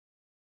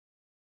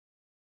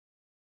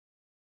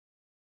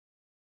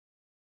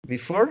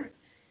 বিফোর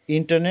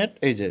ইন্টারনেট,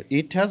 এই যে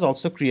it has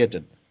also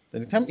created,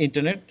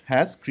 internet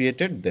has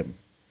created them.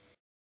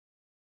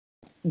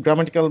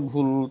 Grammatical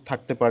ভুল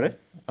থাকতে পারে,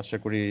 আশা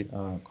করি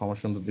ক্ষমা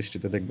সুন্দর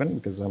দৃষ্টিতে দেখবেন,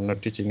 because I am not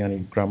teaching any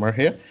grammar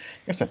here.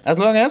 ঠিক আছে, অ্যাজ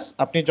লং অ্যাজ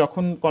আপনি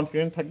যখন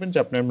কনফিডেন্ট থাকবেন যে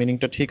আপনার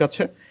মিনিংটা ঠিক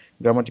আছে,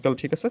 গ্রামাটিক্যাল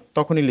ঠিক আছে,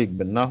 তখনই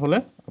লিখবেন, না হলে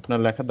আপনার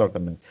লেখার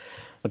দরকার নেই।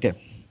 ওকে,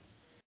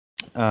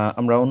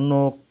 আমরা অন্য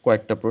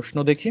কয়েকটা প্রশ্ন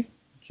দেখি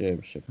যে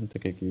সেখান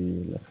থেকে কি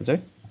লেখা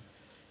যায়।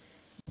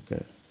 ওকে,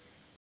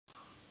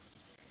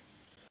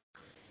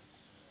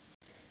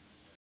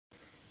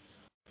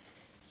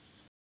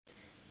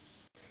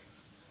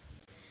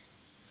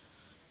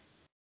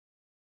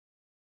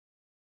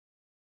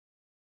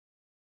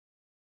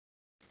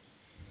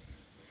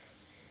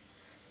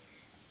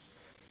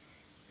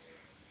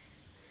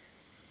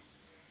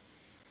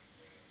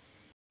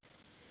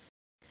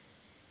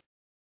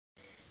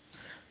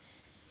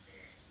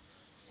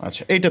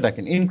 আচ্ছা এইটা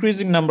দেখেন,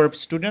 ইনক্রিজিং নাম্বার অফ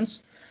স্টুডেন্টস।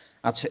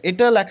 আচ্ছা,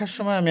 এটা লেখার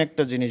সময় আমি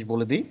একটা জিনিস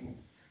বলে দিই।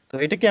 তো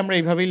এটাকে আমরা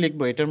এইভাবেই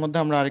লিখবো, এটার মধ্যে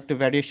আমরা আরেকটু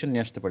ভ্যারিয়েশন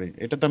নিয়ে আসতে পারি।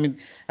 এটা তো আমি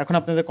এখন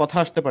আপনাদের কথা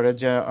আসতে পারে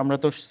যে আমরা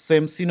তো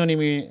সেম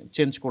সিনোনিমি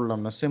চেঞ্জ করলাম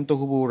না, সেম তো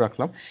হুবহু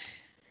রাখলাম।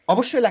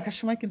 অবশ্যই লেখার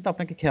সময় কিন্তু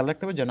আপনাকে খেয়াল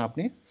রাখতে হবে যেন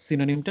আপনি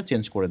সিনোনিমটা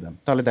চেঞ্জ করে দেন।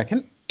 তাহলে দেখেন,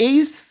 এই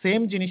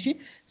সেম জিনিসই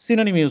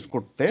সিনোনিম ইউজ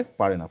করতে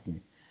পারেন আপনি।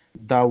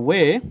 দ্য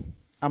ওয়ে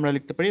আমরা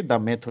লিখতে পারি the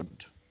method,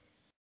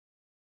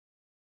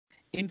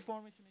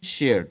 information is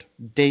shared,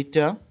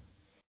 data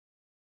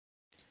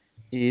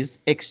is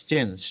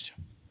exchanged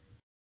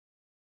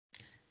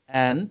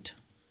and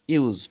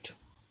used,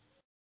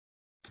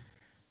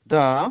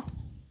 the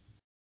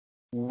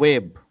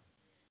web,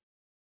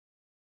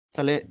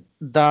 তাহলে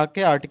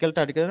দাকে আর্টিকেল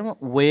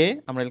ওয়ে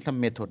আমরা লিখলাম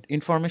মেথড,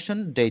 ইনফরমেশন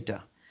ডেটা,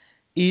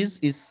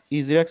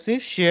 ইজ রাখছি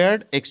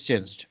শেয়ার্ড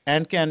এক্সচেঞ্জড,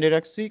 অ্যান্ড কে অ্যান্ডে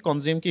রাখছি,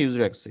 কনজিউম কে ইউজ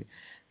রাখছি,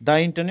 the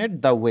internet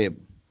the web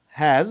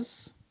has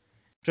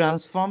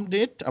transformed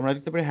ইট, আমরা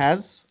লিখতে পারি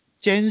হ্যাজ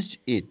চেঞ্জড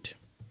ইট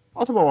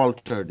অথবা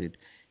অল্টার্ড ইট,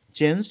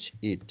 চেঞ্জড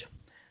ইট।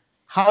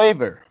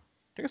 হাউএভার,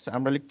 ঠিক আছে,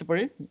 আমরা লিখতে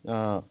পারি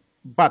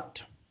but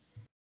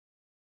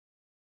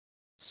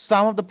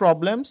some of the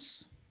problems,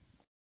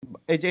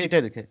 এই যে এটা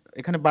দেখে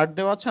এখানে বাট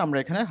দেওয়া আছে, আমরা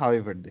এখানে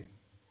হাউএভার দিই।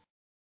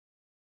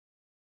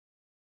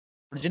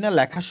 অরিজিনাল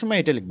লেখার সময়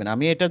এটা লিখবেন,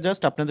 আমি এটা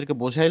জাস্ট আপনাদেরকে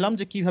বোঝাইলাম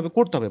যে কিভাবে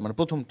করতে হবে, মানে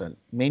প্রথমটা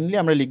মেইনলি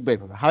আমরা লিখবো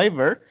এইভাবে।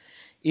 However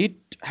it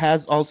has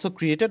also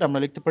created, আমরা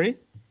লিখতে পারি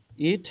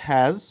it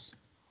has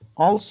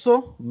also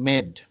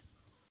made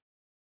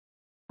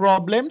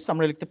problems,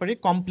 আমরা লিখতে পারি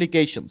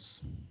complications,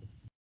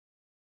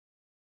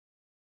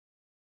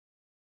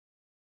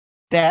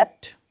 that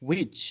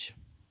which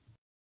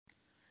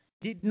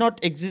did not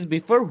exist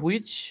before,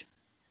 which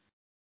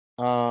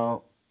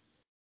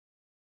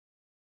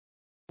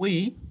we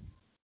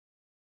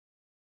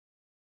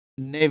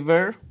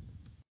never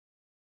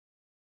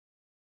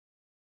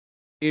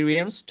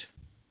experienced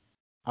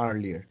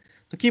earlier।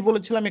 তো কি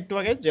বলেছিলাম একটু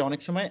আগে, যে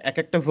অনেক সময় এক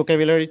একটা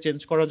ভোকাবুলারি চেঞ্জ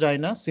করা যায়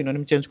না,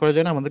 সিনোনিম চেঞ্জ করা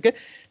যায় না, আমাদেরকে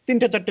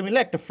তিনটা চারটে মিলে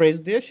একটা ফ্রেজ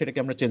দিয়ে সেটাকে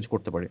আমরা চেঞ্জ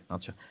করতে পারি।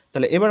 আচ্ছা,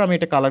 তাহলে এবার আমি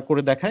এটা কালার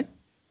করে দেখাই,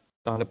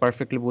 তাহলে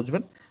পারফেক্টলি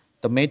বুঝবেন।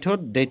 The method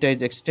data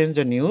is exchange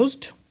and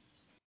used,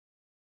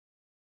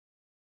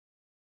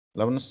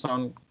 Labanya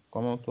sound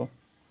কমাও তো।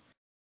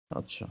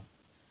 আচ্ছা,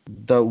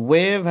 দ্য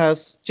ওয়েভ হ্যাজ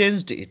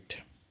চেঞ্জড ইট,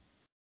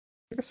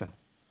 ঠিক আছে।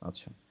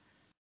 আচ্ছা,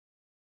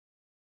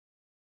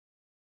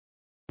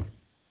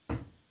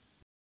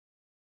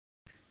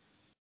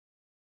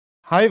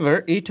 however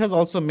it has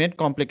also made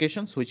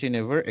complications which we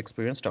never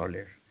experienced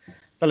earlier।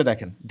 তাহলে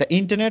দেখেন, দ্য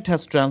ইন্টারনেট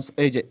হ্যাজ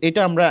এই যে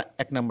এটা আমরা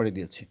এক নম্বরে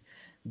দিয়েছি,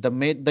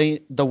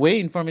 the way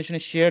information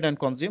is shared and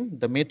consumed,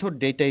 the method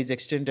data is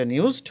exchanged and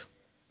used,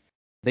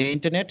 the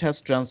internet has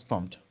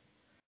transformed,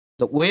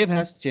 the wave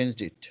has changed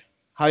it,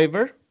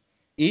 however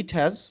it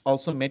has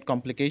also made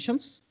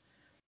complications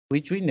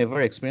which we never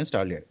experienced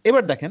earlier।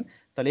 এবার দেখেন,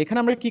 তাহলে এখানে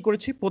আমরা কি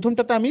করেছি,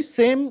 প্রথমটাতে আমি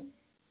same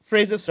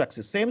phrases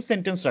রাখছি, same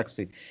sentence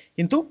রাখছি,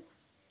 কিন্তু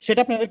সেটা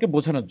আপনাদেরকে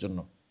বোঝানোর জন্য,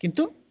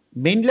 কিন্তু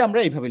মেইনলি আমরা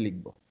এইভাবে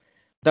লিখব।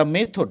 দ্য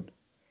মেথড,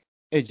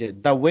 এই যে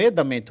the way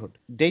the method,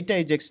 data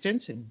is exchange,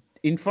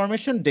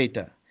 information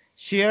data,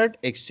 shared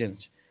exchange,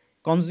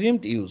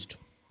 consumed used,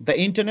 the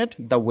internet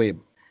the web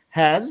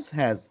has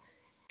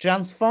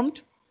transformed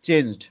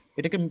changed,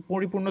 এটাকে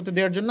পরিপূর্ণতা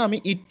দেওয়ার জন্য আমি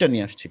ইটটা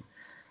নিয়ে আসছি।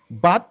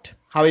 বাট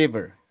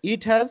হাউএভার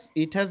ইট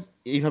হ্যাজ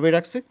এইভাবে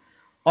রাখছে,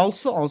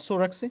 অলসো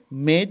রাখছে,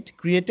 মেড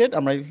ক্রিয়েটেড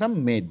আমরা লিখলাম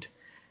made,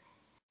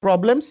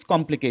 problems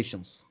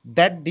complications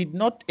that did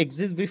not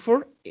exist before,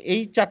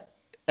 এই চার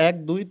 1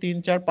 2 3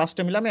 4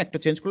 5টা মিলে আমি একটা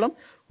চেঞ্জ করলাম,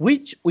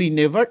 which we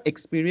never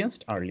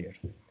experienced earlier.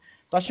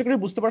 তো আশা করি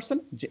বুঝতে পারছেন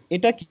যে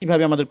এটা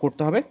কিভাবে আমাদের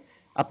করতে হবে।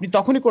 আপনি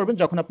তখনই করবেন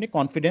যখন আপনি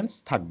কনফিডেন্স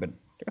থাকবেন,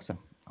 ঠিক আছে।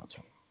 আচ্ছা,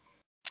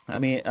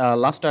 আমি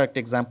লাস্ট আর একটা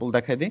এক্সাম্পল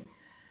দেখাই দিই।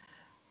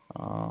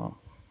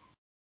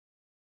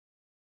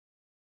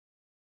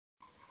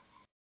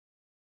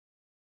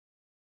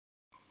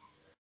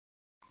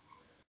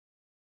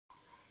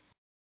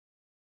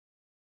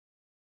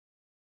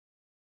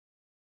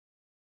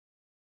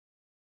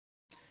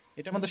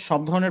 এটা আমাদের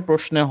সব ধরনের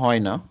প্রশ্নে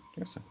হয় না,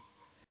 ঠিক আছে।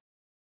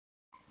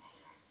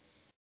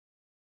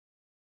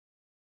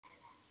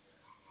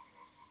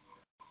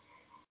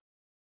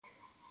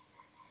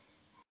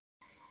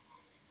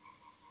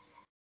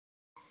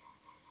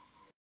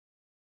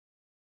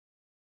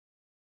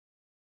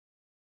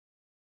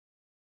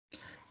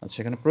 আচ্ছা,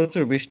 এখানে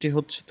প্রচুর বৃষ্টি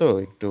হচ্ছে তো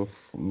একটু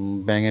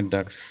ব্যাঙের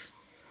ডাক।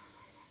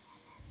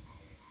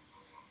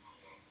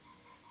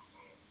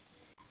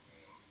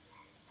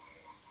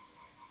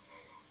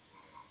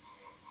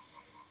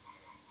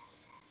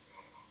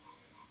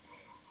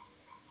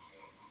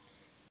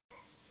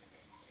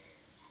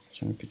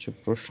 আমি কিছু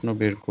প্রশ্ন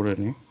বের করে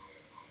নিই।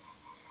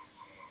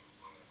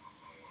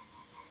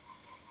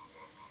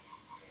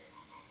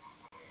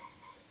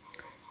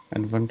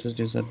 Advantage,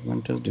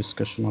 disadvantage,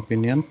 discussion,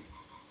 opinion.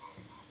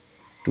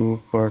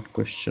 Two-part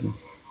question.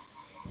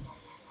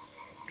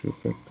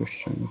 Two-part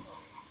question.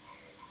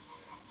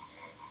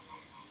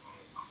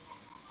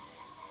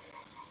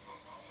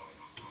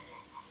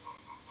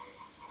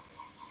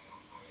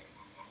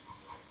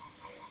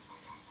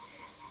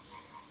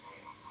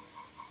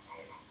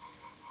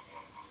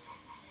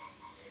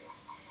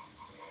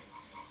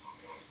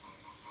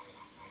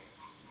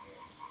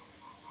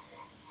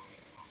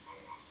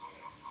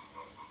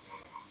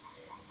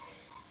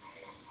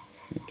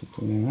 এটা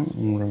তো না,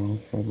 আমরা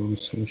প্রবলেম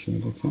সলিউশন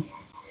দেখি।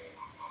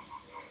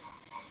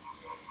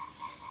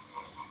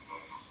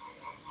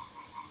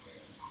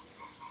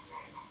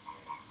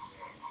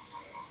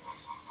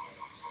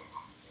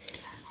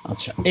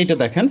 আচ্ছা, এইটা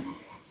দেখেন,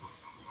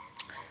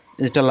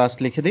 এটা লাস্ট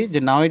লিখে দিই যে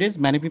nowadays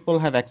many people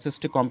have access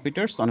to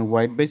computers on a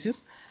wide basis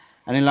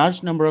and a large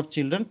number of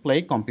children play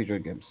computer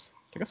games.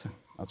 ঠিক আছে?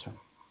 আচ্ছা,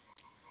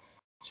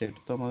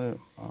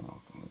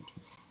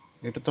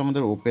 এটা তো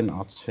আমাদের ওপেন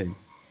আছেই।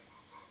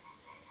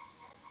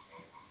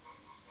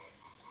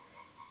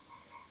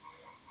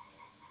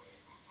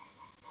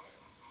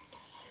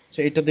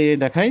 এটা দিয়ে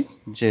দেখাই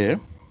যে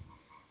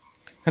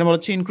এখানে বলা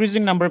হচ্ছে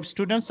increasing number of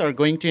students are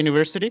going to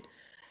university.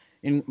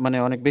 মানে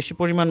অনেক বেশি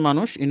পরিমাণ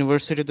মানুষ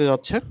ইউনিভার্সিটিতে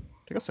যাচ্ছে।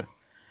 ঠিক আছে?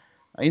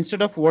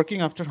 Instead of working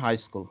after high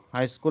school,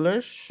 high স্কুলের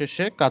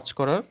শেষে কাজ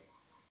করার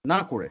না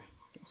করে।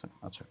 ঠিক আছে?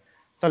 আচ্ছা,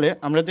 তাহলে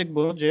আমরা দেখব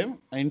যে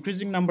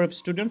increasing number of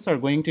students are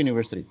going to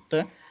university, তা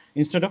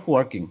ইনস্টেড অফ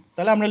ওয়ার্কিং,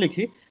 তাহলে আমরা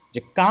লিখি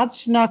যে কাজ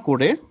না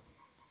করে,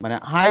 মানে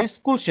হাই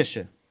স্কুল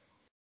শেষে,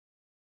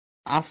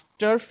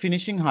 after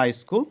finishing high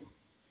school,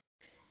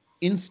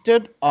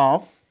 instead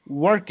of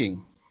working,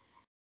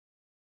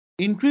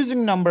 increasing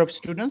number of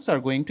students are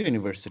going to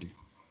university.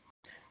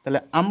 তাহলে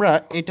আমরা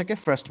এটাকে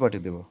ফার্স্ট পার্টি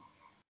দেব,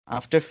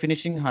 আফটার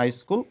ফিনিশিং হাই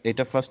স্কুল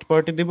এটা ফার্স্ট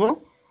পার্টি দিব,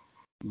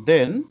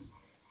 দেন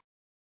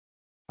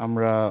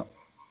আমরা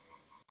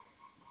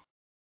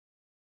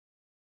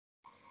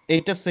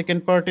এইটা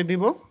সেকেন্ড পার্টি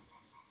দিব,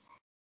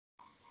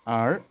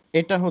 আর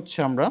এটা হচ্ছে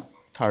আমরা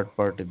থার্ড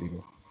পার্টি দিব।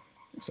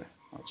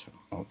 আচ্ছা,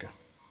 ওকে,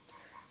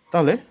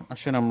 তাহলে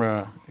আসেন আমরা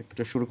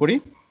একটু শুরু করি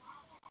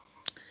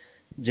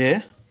যে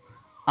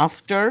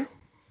after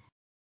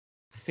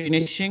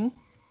finishing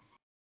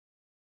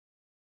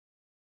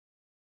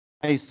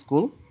high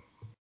school,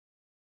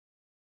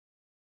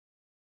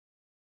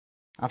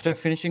 after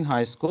finishing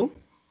high school,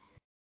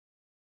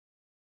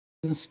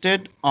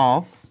 instead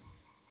of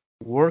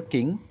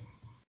working,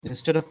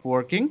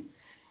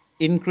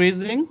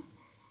 increasing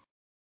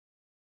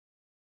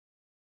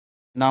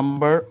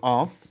number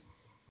of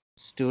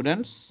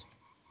students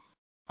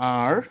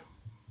are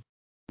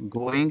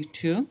going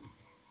to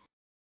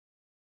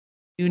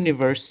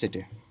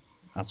university.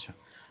 আচ্ছা,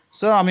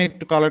 সো আমি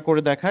একটু কালার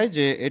করে দেখাই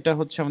যে এটা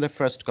হচ্ছে আমাদের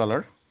ফার্স্ট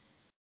কালার,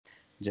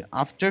 যে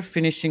আফটার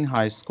ফিনিশিং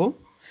হাই স্কুল।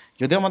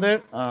 যদি আমাদের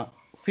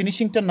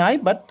ফিনিশিংটা নাই,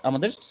 বাট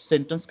আমাদের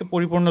সেন্টেন্সকে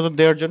পরিপূর্ণতা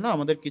দেওয়ার জন্য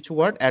আমাদের কিছু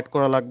ওয়ার্ড অ্যাড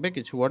করা লাগবে,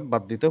 কিছু ওয়ার্ড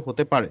বাদ দিতে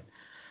হতে পারে।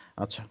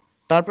 আচ্ছা,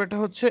 তারপর এটা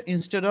হচ্ছে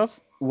ইনস্টেড অফ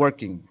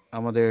ওয়ার্কিং,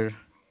 আমাদের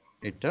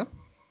এটা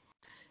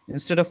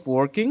ইনস্টেড অফ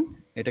ওয়ার্কিং,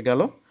 এটা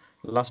গেল।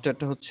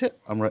 লাস্টেরটা হচ্ছে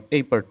আমরা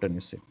এই পার্টটা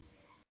নিছি,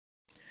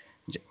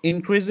 যে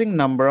increasing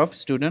number of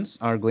students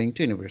are going to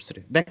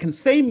university. দেখেন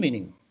সেম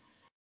মিনিং,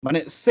 মানে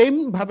সেম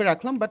ভাবে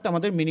রাখলাম, বাট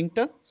আমাদের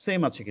মিনিংটা সেম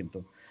আছে কিন্তু।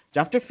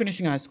 After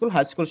finishing high school,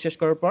 high school শেষ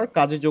করার পর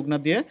কাজে যোগ না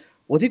দিয়ে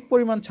অধিক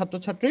পরিমাণ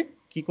ছাত্রছাত্রী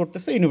কি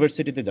করতেছে,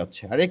 ইউনিভার্সিটিতে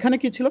যাচ্ছে। আর এখানে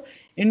কি ছিল,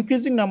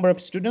 increasing number of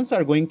students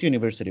are going to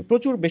university,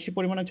 প্রচুর বেশি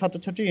পরিমাণে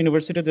ছাত্রছাত্রী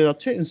ইউনিভার্সিটিতে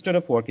যাচ্ছে, ইনস্টেড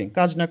অফ ওয়ার্কিং,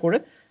 কাজ না করে,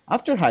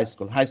 after high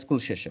school, high school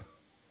শেষে।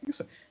 ঠিক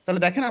আছে? তাহলে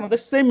দেখেন আমাদের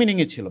সেম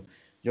মিনিংই ছিল,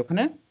 যে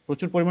ওখানে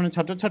প্রচুর পরিমাণে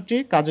ছাত্রছাত্রী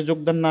কাজে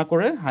যোগদান না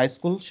করে হাই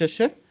স্কুল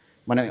শেষে,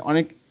 মানে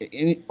অনেক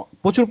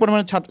প্রচুর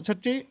পরিমাণে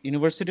ছাত্রছাত্রী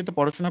ইউনিভার্সিটিতে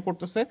পড়াশোনা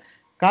করতেছে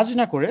কাজ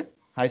না করে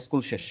হাই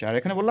স্কুল শেষে। আর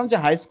এখানে বললাম যে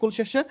হাই স্কুল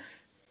শেষে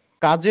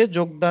কাজে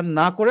যোগদান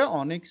না করে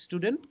অনেক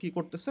স্টুডেন্ট কি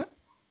করতেছে,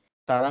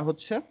 তারা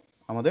হচ্ছে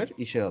আমাদের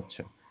ইসে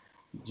হচ্ছে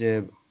যে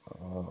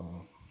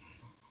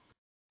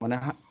মানে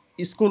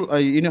স্কুল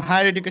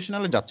হায়ার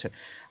এডুকেশনালে যাচ্ছে।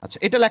 আচ্ছা,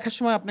 এটা লেখার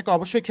সময় আপনাকে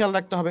অবশ্যই খেয়াল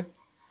রাখতে হবে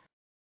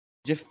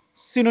যে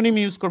সিনোনিম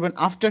ইউজ করবেন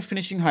after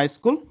finishing high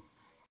school,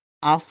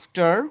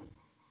 after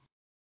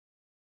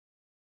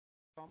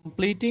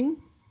completing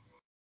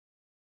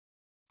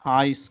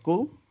high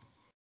school,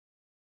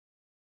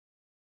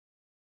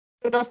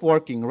 instead of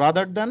working,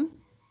 rather than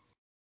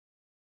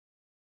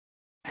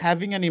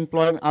having an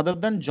employment, other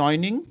than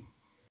joining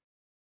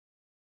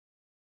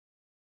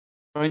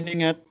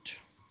at,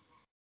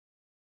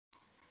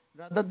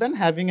 rather than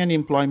having an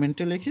employment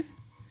লিখি,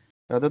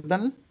 rather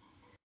than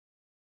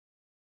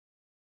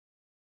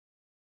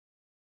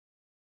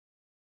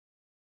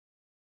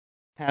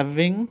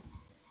having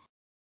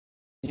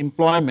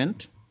employment,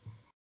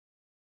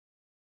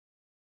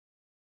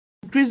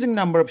 increasing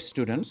number of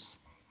students,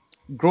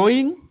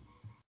 growing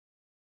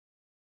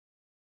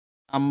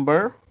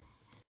number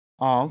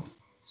of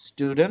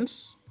students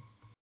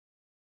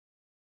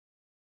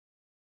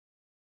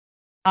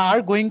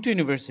are going to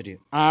university,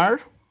 are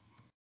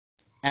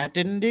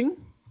attending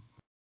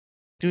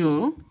to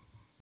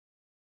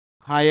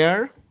higher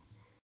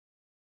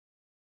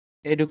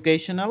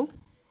educational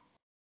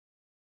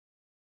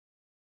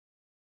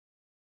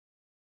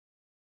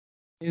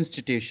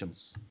institutions.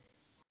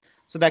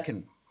 So দেখেন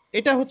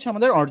এটা হচ্ছে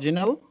আমাদের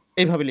original,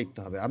 এইভাবে লিখতে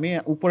হবে। আমি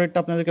উপরেরটা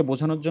আপনাদেরকে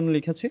বোঝানোর জন্য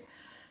লিখেছি,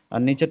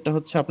 আর নিচেরটা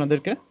হচ্ছে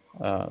আপনাদেরকে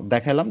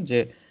দেখালাম যে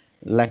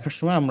লেখার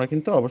সময় আমরা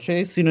কিন্তু অবশ্যই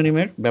এই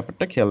সিনোনিমের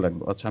ব্যাপারটা খেয়াল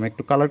রাখবো। আচ্ছা আমি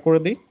একটু কালার করে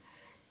দিই,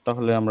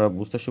 তাহলে আমরা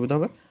বুঝতে সুবিধা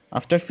হবে।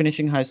 After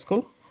finishing high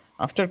school,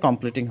 after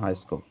completing high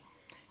school,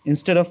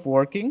 instead of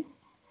working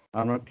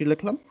আমরা কি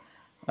লিখলাম,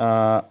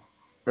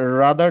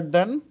 rather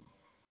than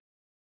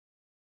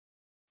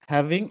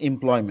having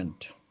employment,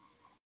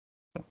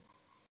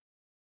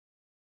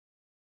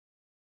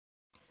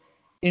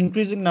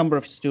 increasing number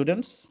of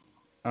students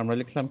আমরা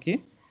লিখলাম কি,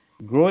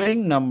 growing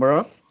number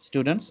of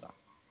students,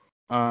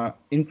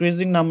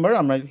 increasing number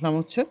আমরা লিখলাম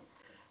হচ্ছে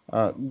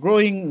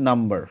growing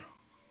number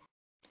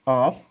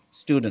of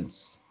students,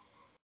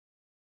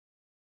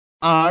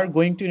 are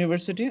going to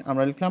university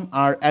আমরা লিখলাম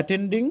are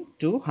attending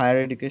to higher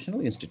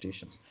educational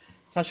institutions।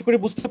 আশা করি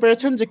বুঝতে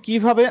পেরেছেন যে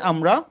কিভাবে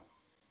আমরা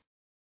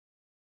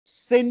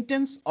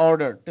সেন্টেন্স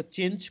অর্ডারটা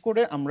চেঞ্জ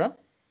করে আমরা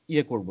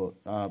ইয়ে করব,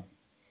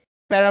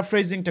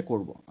 প্যারাফ্রেজিংটা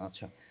করব।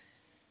 আচ্ছা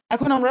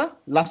এখন আমরা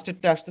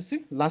লাস্টেরটা আসতেছি।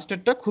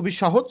 লাস্টেরটা খুবই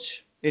সহজ,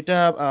 এটা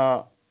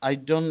I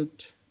don't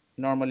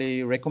normally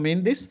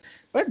recommend this,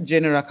 but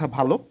জেনে রাখা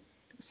ভালো,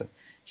 ঠিক আছে।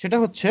 সেটা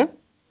হচ্ছে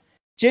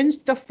change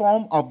the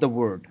form of the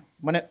word,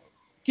 মানে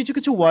কিছু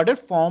কিছু ওয়ার্ডের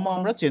ফর্ম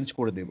আমরা চেঞ্জ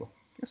করে দেব,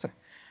 ঠিক আছে।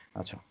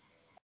 আচ্ছা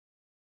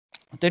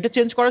তো এটা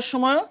চেঞ্জ করার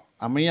সময়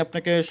আমি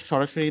আপনাকে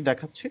সরাসরি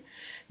দেখাচ্ছি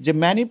যে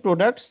ম্যানি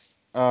প্রোডাক্টস,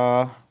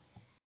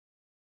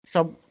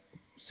 সব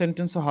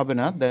সেন্টেন্সে হবে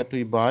না, that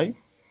we by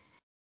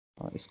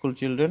school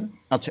children.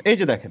 আচ্ছা এই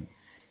যে দেখেন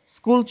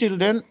স্কুল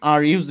চিলড্রেন আর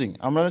ইউজিং,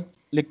 আমরা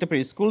লিখতে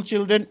পারি স্কুল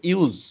চিলড্রেন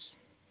ইউজ।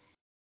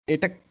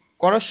 এটা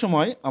করার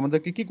সময়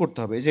আমাদেরকে কি করতে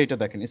হবে, এই যে এটা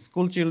দেখেন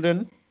স্কুল চিলড্রেন,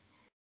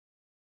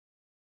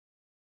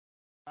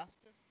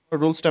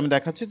 রুলসটা আমি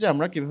দেখাচ্ছি যে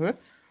আমরা কিভাবে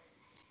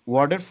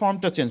ওয়ার্ডের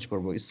ফর্মটা চেঞ্জ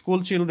করব। স্কুল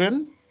চিলড্রেন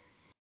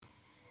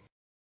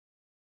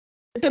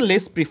এটা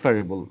লেস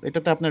প্রিফারেবল,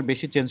 এটাতে আপনার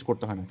বেশি চেঞ্জ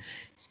করতে হয় না।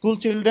 স্কুল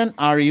চিলড্রেন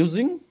আর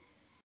ইউজিং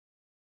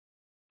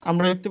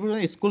আমরা লিখতে পারি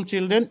স্কুল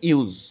চিলড্রেন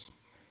ইউজ,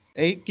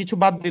 এই কিছু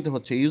বাদ দিতে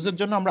হচ্ছে, ইউজের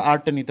জন্য আমরা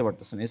আরটা নিতে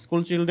পারতেছি না।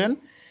 School children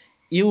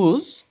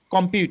use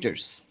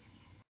computers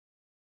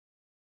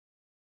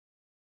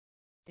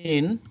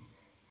in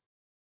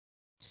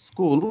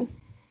school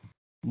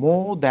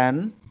more than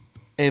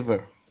ever.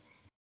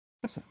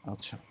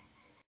 আচ্ছা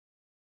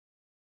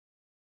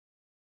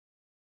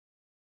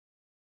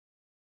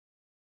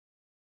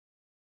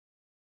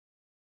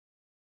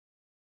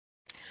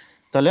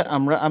তাহলে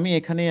আমি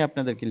এখানেই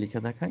আপনাদেরকে লিখে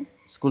দেখাই,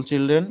 স্কুল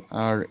চিলড্রেন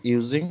আর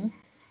ইউজিং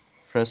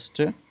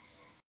ফার্স্টে,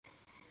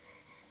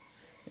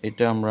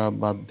 এটা আমরা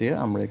বাদ দিয়ে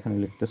আমরা এখানে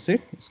লিখতেছি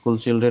school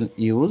children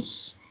use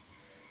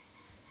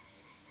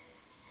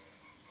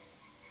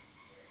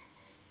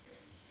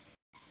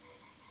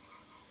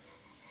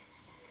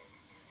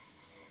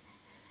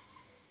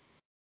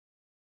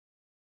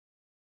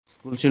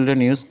school children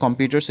use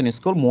computers in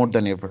school more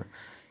than ever.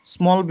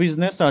 Small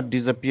business are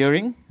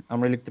disappearing,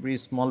 আমরা লিখতে পারি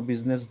small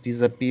business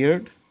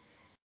disappeared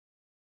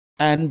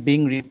and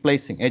being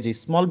replacing, এই যে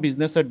small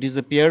business are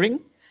disappearing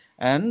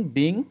and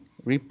being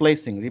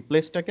replacing,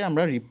 replaceটাকে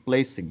আমরা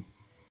replacing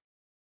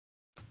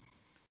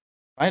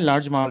by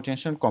large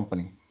multinational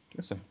company, ঠিক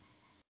আছে।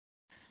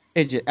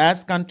 এই যে as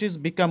countries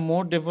become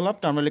more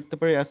developed আমরা লিখতে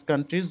পারি as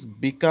countries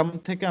become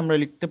থেকে আমরা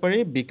লিখতে পারি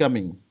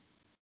becoming,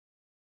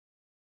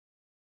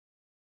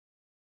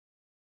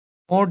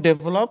 more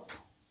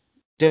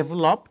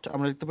developed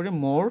আমরা লিখতে পারি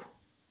more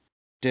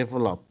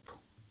develop,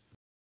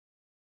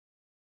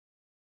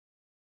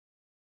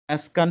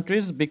 as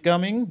countries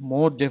becoming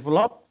more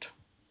developed,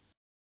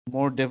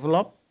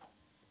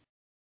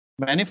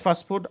 many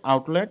fast food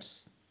outlets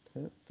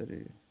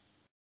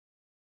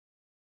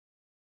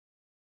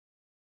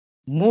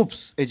moves,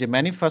 এই যে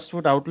many fast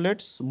food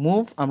outlets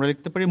move আমরা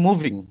লিখতে পারি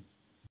moving,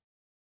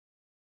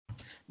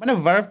 মানে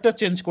ভার্বটা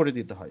চেঞ্জ করে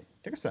দিতে হয়,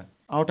 ঠিক আছে।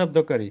 Out of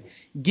the curry,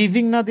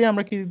 giving না দিয়ে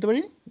আমরা কি দিতে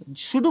পারি,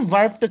 শুধু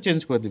ভার্বটা চেঞ্জ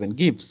করে দিবেন,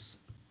 gives.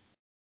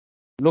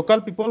 Local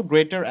people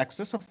greater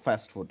access of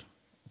fast food.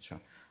 আচ্ছা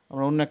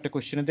আমরা অন্য একটা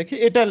কোশ্চেনে দেখি,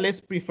 এটা less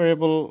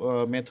preferable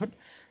method.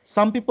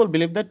 Some people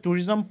believe that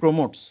tourism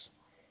promotes,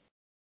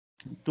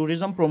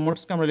 tourism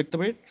প্রমোটসকে আমরা লিখতে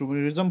পারি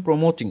tourism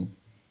promoting,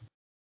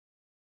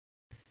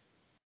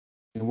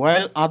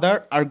 while other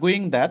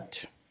arguing that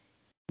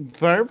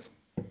verb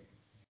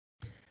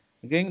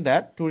arguing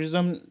that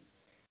tourism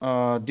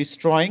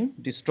destroying,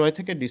 destroy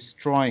থেকে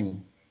destroying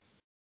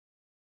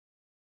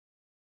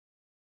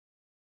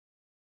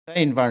the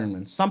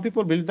environment. Some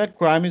people believe that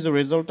crime is a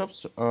result of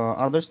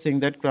others think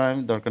that crime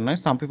দরকার নাই.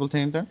 Some people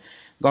think that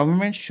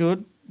government should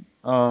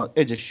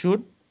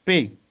should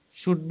pay,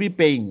 should be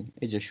paying,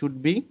 should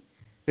be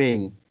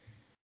paying.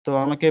 তো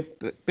আমাকে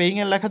paying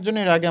এর লেখার জন্য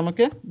এর আগে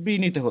আমাকে বি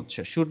নিতে হচ্ছে।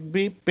 শুড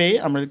বি পে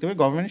আমরা লিখতে পারি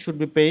government should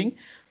be paying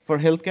for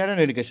health care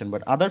and education,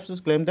 but others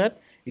claim that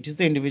it is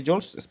the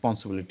individuals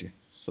responsibility.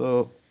 So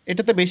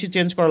এটাতে বেশি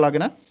চেঞ্জ করা লাগে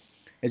না।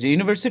 এই যে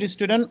ইউনিভার্সিটি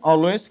স্টুডেন্ট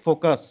অলওয়েজ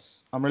ফোকাস,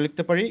 আমরা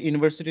লিখতে পারি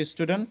university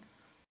student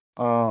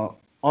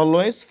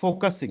always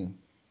focusing,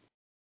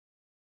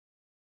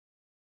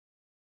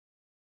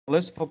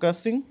 always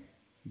focusing,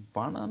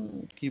 বানান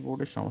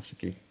কিবোর্ডের সমস্যা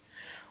কি,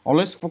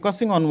 always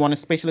focusing on one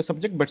special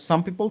subject, but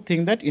some people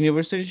think that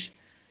universities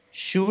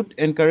should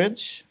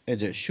encourage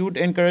should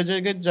encourage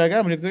এর জায়গায়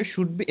আমরা লিখতে পারি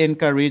should be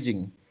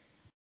encouraging,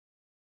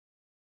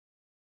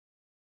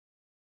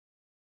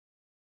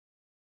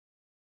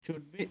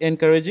 should be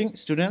encouraging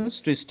students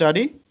to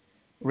study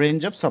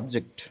range of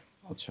subject.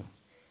 আচ্ছা,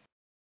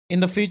 in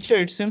the future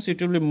it seems it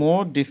will be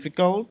more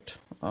difficult,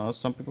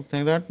 some people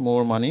think that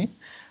more money,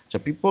 so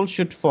people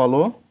should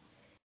follow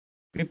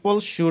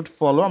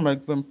আমরা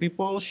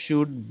people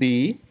should be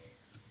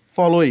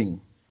following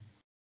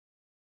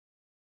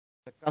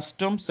the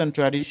customs and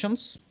traditions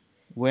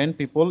when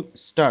people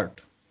start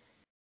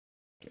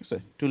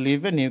to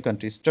live a new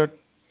country. Start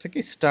থেকে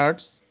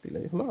starts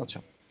দিলাই হলো। আচ্ছা,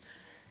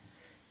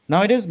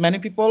 nowadays many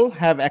people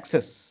have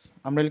access,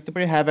 আমরা লিখতে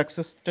পারি have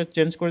access টা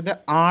change করে দেয়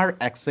are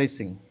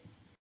accessing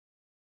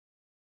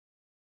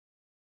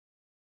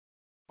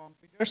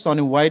computers on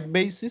a wide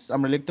basis,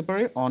 আমরা লিখতে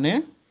পারি on a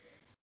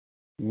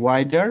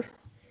wider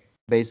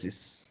basis,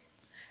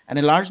 and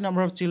a large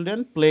number of children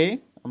play,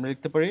 আমরা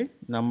লিখতে পারি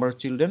number of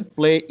children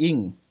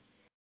playing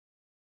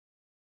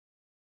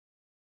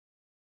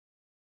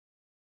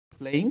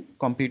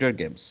computer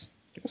games,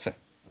 ঠিক আছে।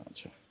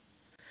 আচ্ছা,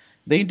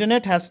 the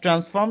internet has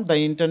transformed, the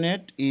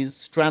internet is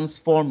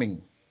transforming,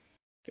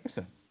 ঠিক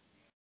আছে,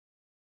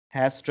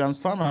 has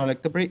transformed আমরা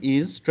লিখতে পারি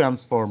is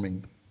transforming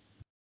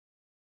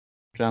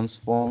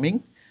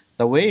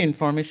the way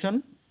information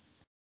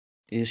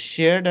is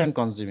shared and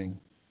consuming.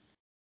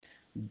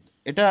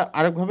 এটা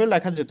আরেকভাবে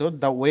লেখা যেত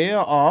the way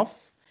of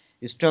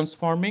is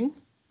transforming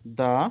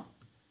the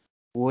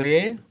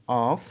way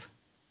of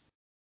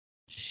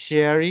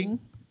sharing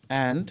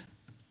and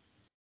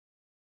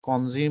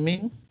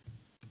consuming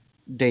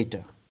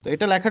data. তো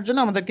এটা লেখার জন্য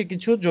আমাদেরকে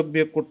কিছু যোগ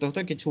বিয়োগ করতে হতো,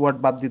 কিছু ওয়ার্ড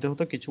বাদ দিতে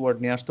হতো, কিছু ওয়ার্ড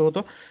নিয়ে আসতে হতো,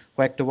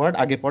 কয়েকটা ওয়ার্ড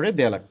আগে পরে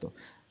দেয়া লাগতো।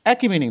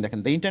 একই মিনিং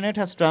দেখেন, the internet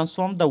has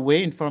transformed the way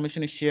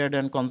information is shared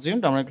and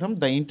consumed, আমরা লিখলাম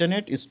the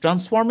internet is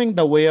transforming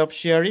the way of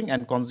sharing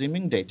and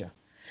consuming data,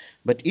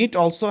 but it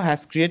also has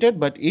created,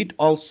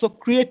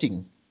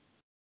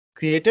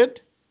 created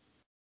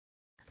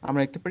আমরা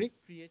লিখতে পারি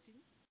creating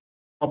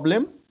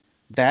problem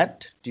that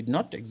did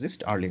not exist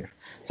earlier.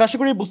 So আশা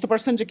করি বুঝতে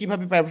পারছেন যে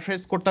কিভাবে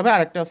প্যারাফ্রেজ করতে হবে।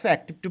 আরেকটা আছে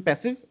অ্যাক্টিভ টু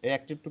প্যাসিভ, এই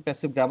অ্যাক্টিভ টু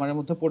প্যাসিভ গ্রামারের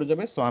মধ্যে পড়ে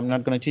যাবে, so I am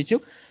not gonna teach you.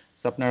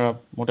 So আপনারা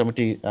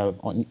মোটামুটি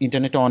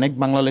ইন্টারনেটে অনেক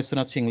বাংলা লেসন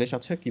আছে, ইংলিশ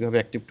আছে, কিভাবে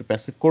অ্যাক্টিভ টু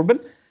প্যাসিভ করবেন,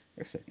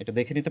 ঠিক আছে, এটা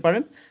দেখে নিতে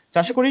পারেন। সো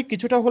আশা করি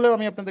কিছুটা হলেও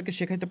আমি আপনাদেরকে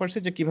শেখাইতে পারছি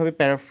যে কিভাবে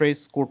প্যারাফ্রেজ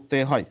করতে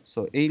হয়। সো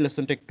এই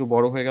লেসনটা একটু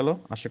বড় হয়ে গেল,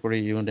 আশা করি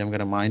U am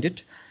gonna mind it.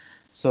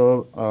 So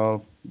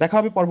দেখা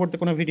হবে পরবর্তী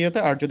কোনো ভিডিওতে।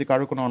 আর যদি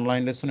কারো কোনো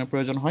অনলাইন লেসনের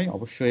প্রয়োজন হয়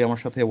অবশ্যই আমার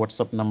সাথে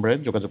হোয়াটসঅ্যাপ নাম্বারে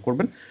যোগাযোগ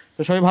করবেন।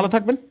 তো সবাই ভালো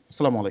থাকবেন,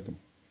 আসসালামু আলাইকুম।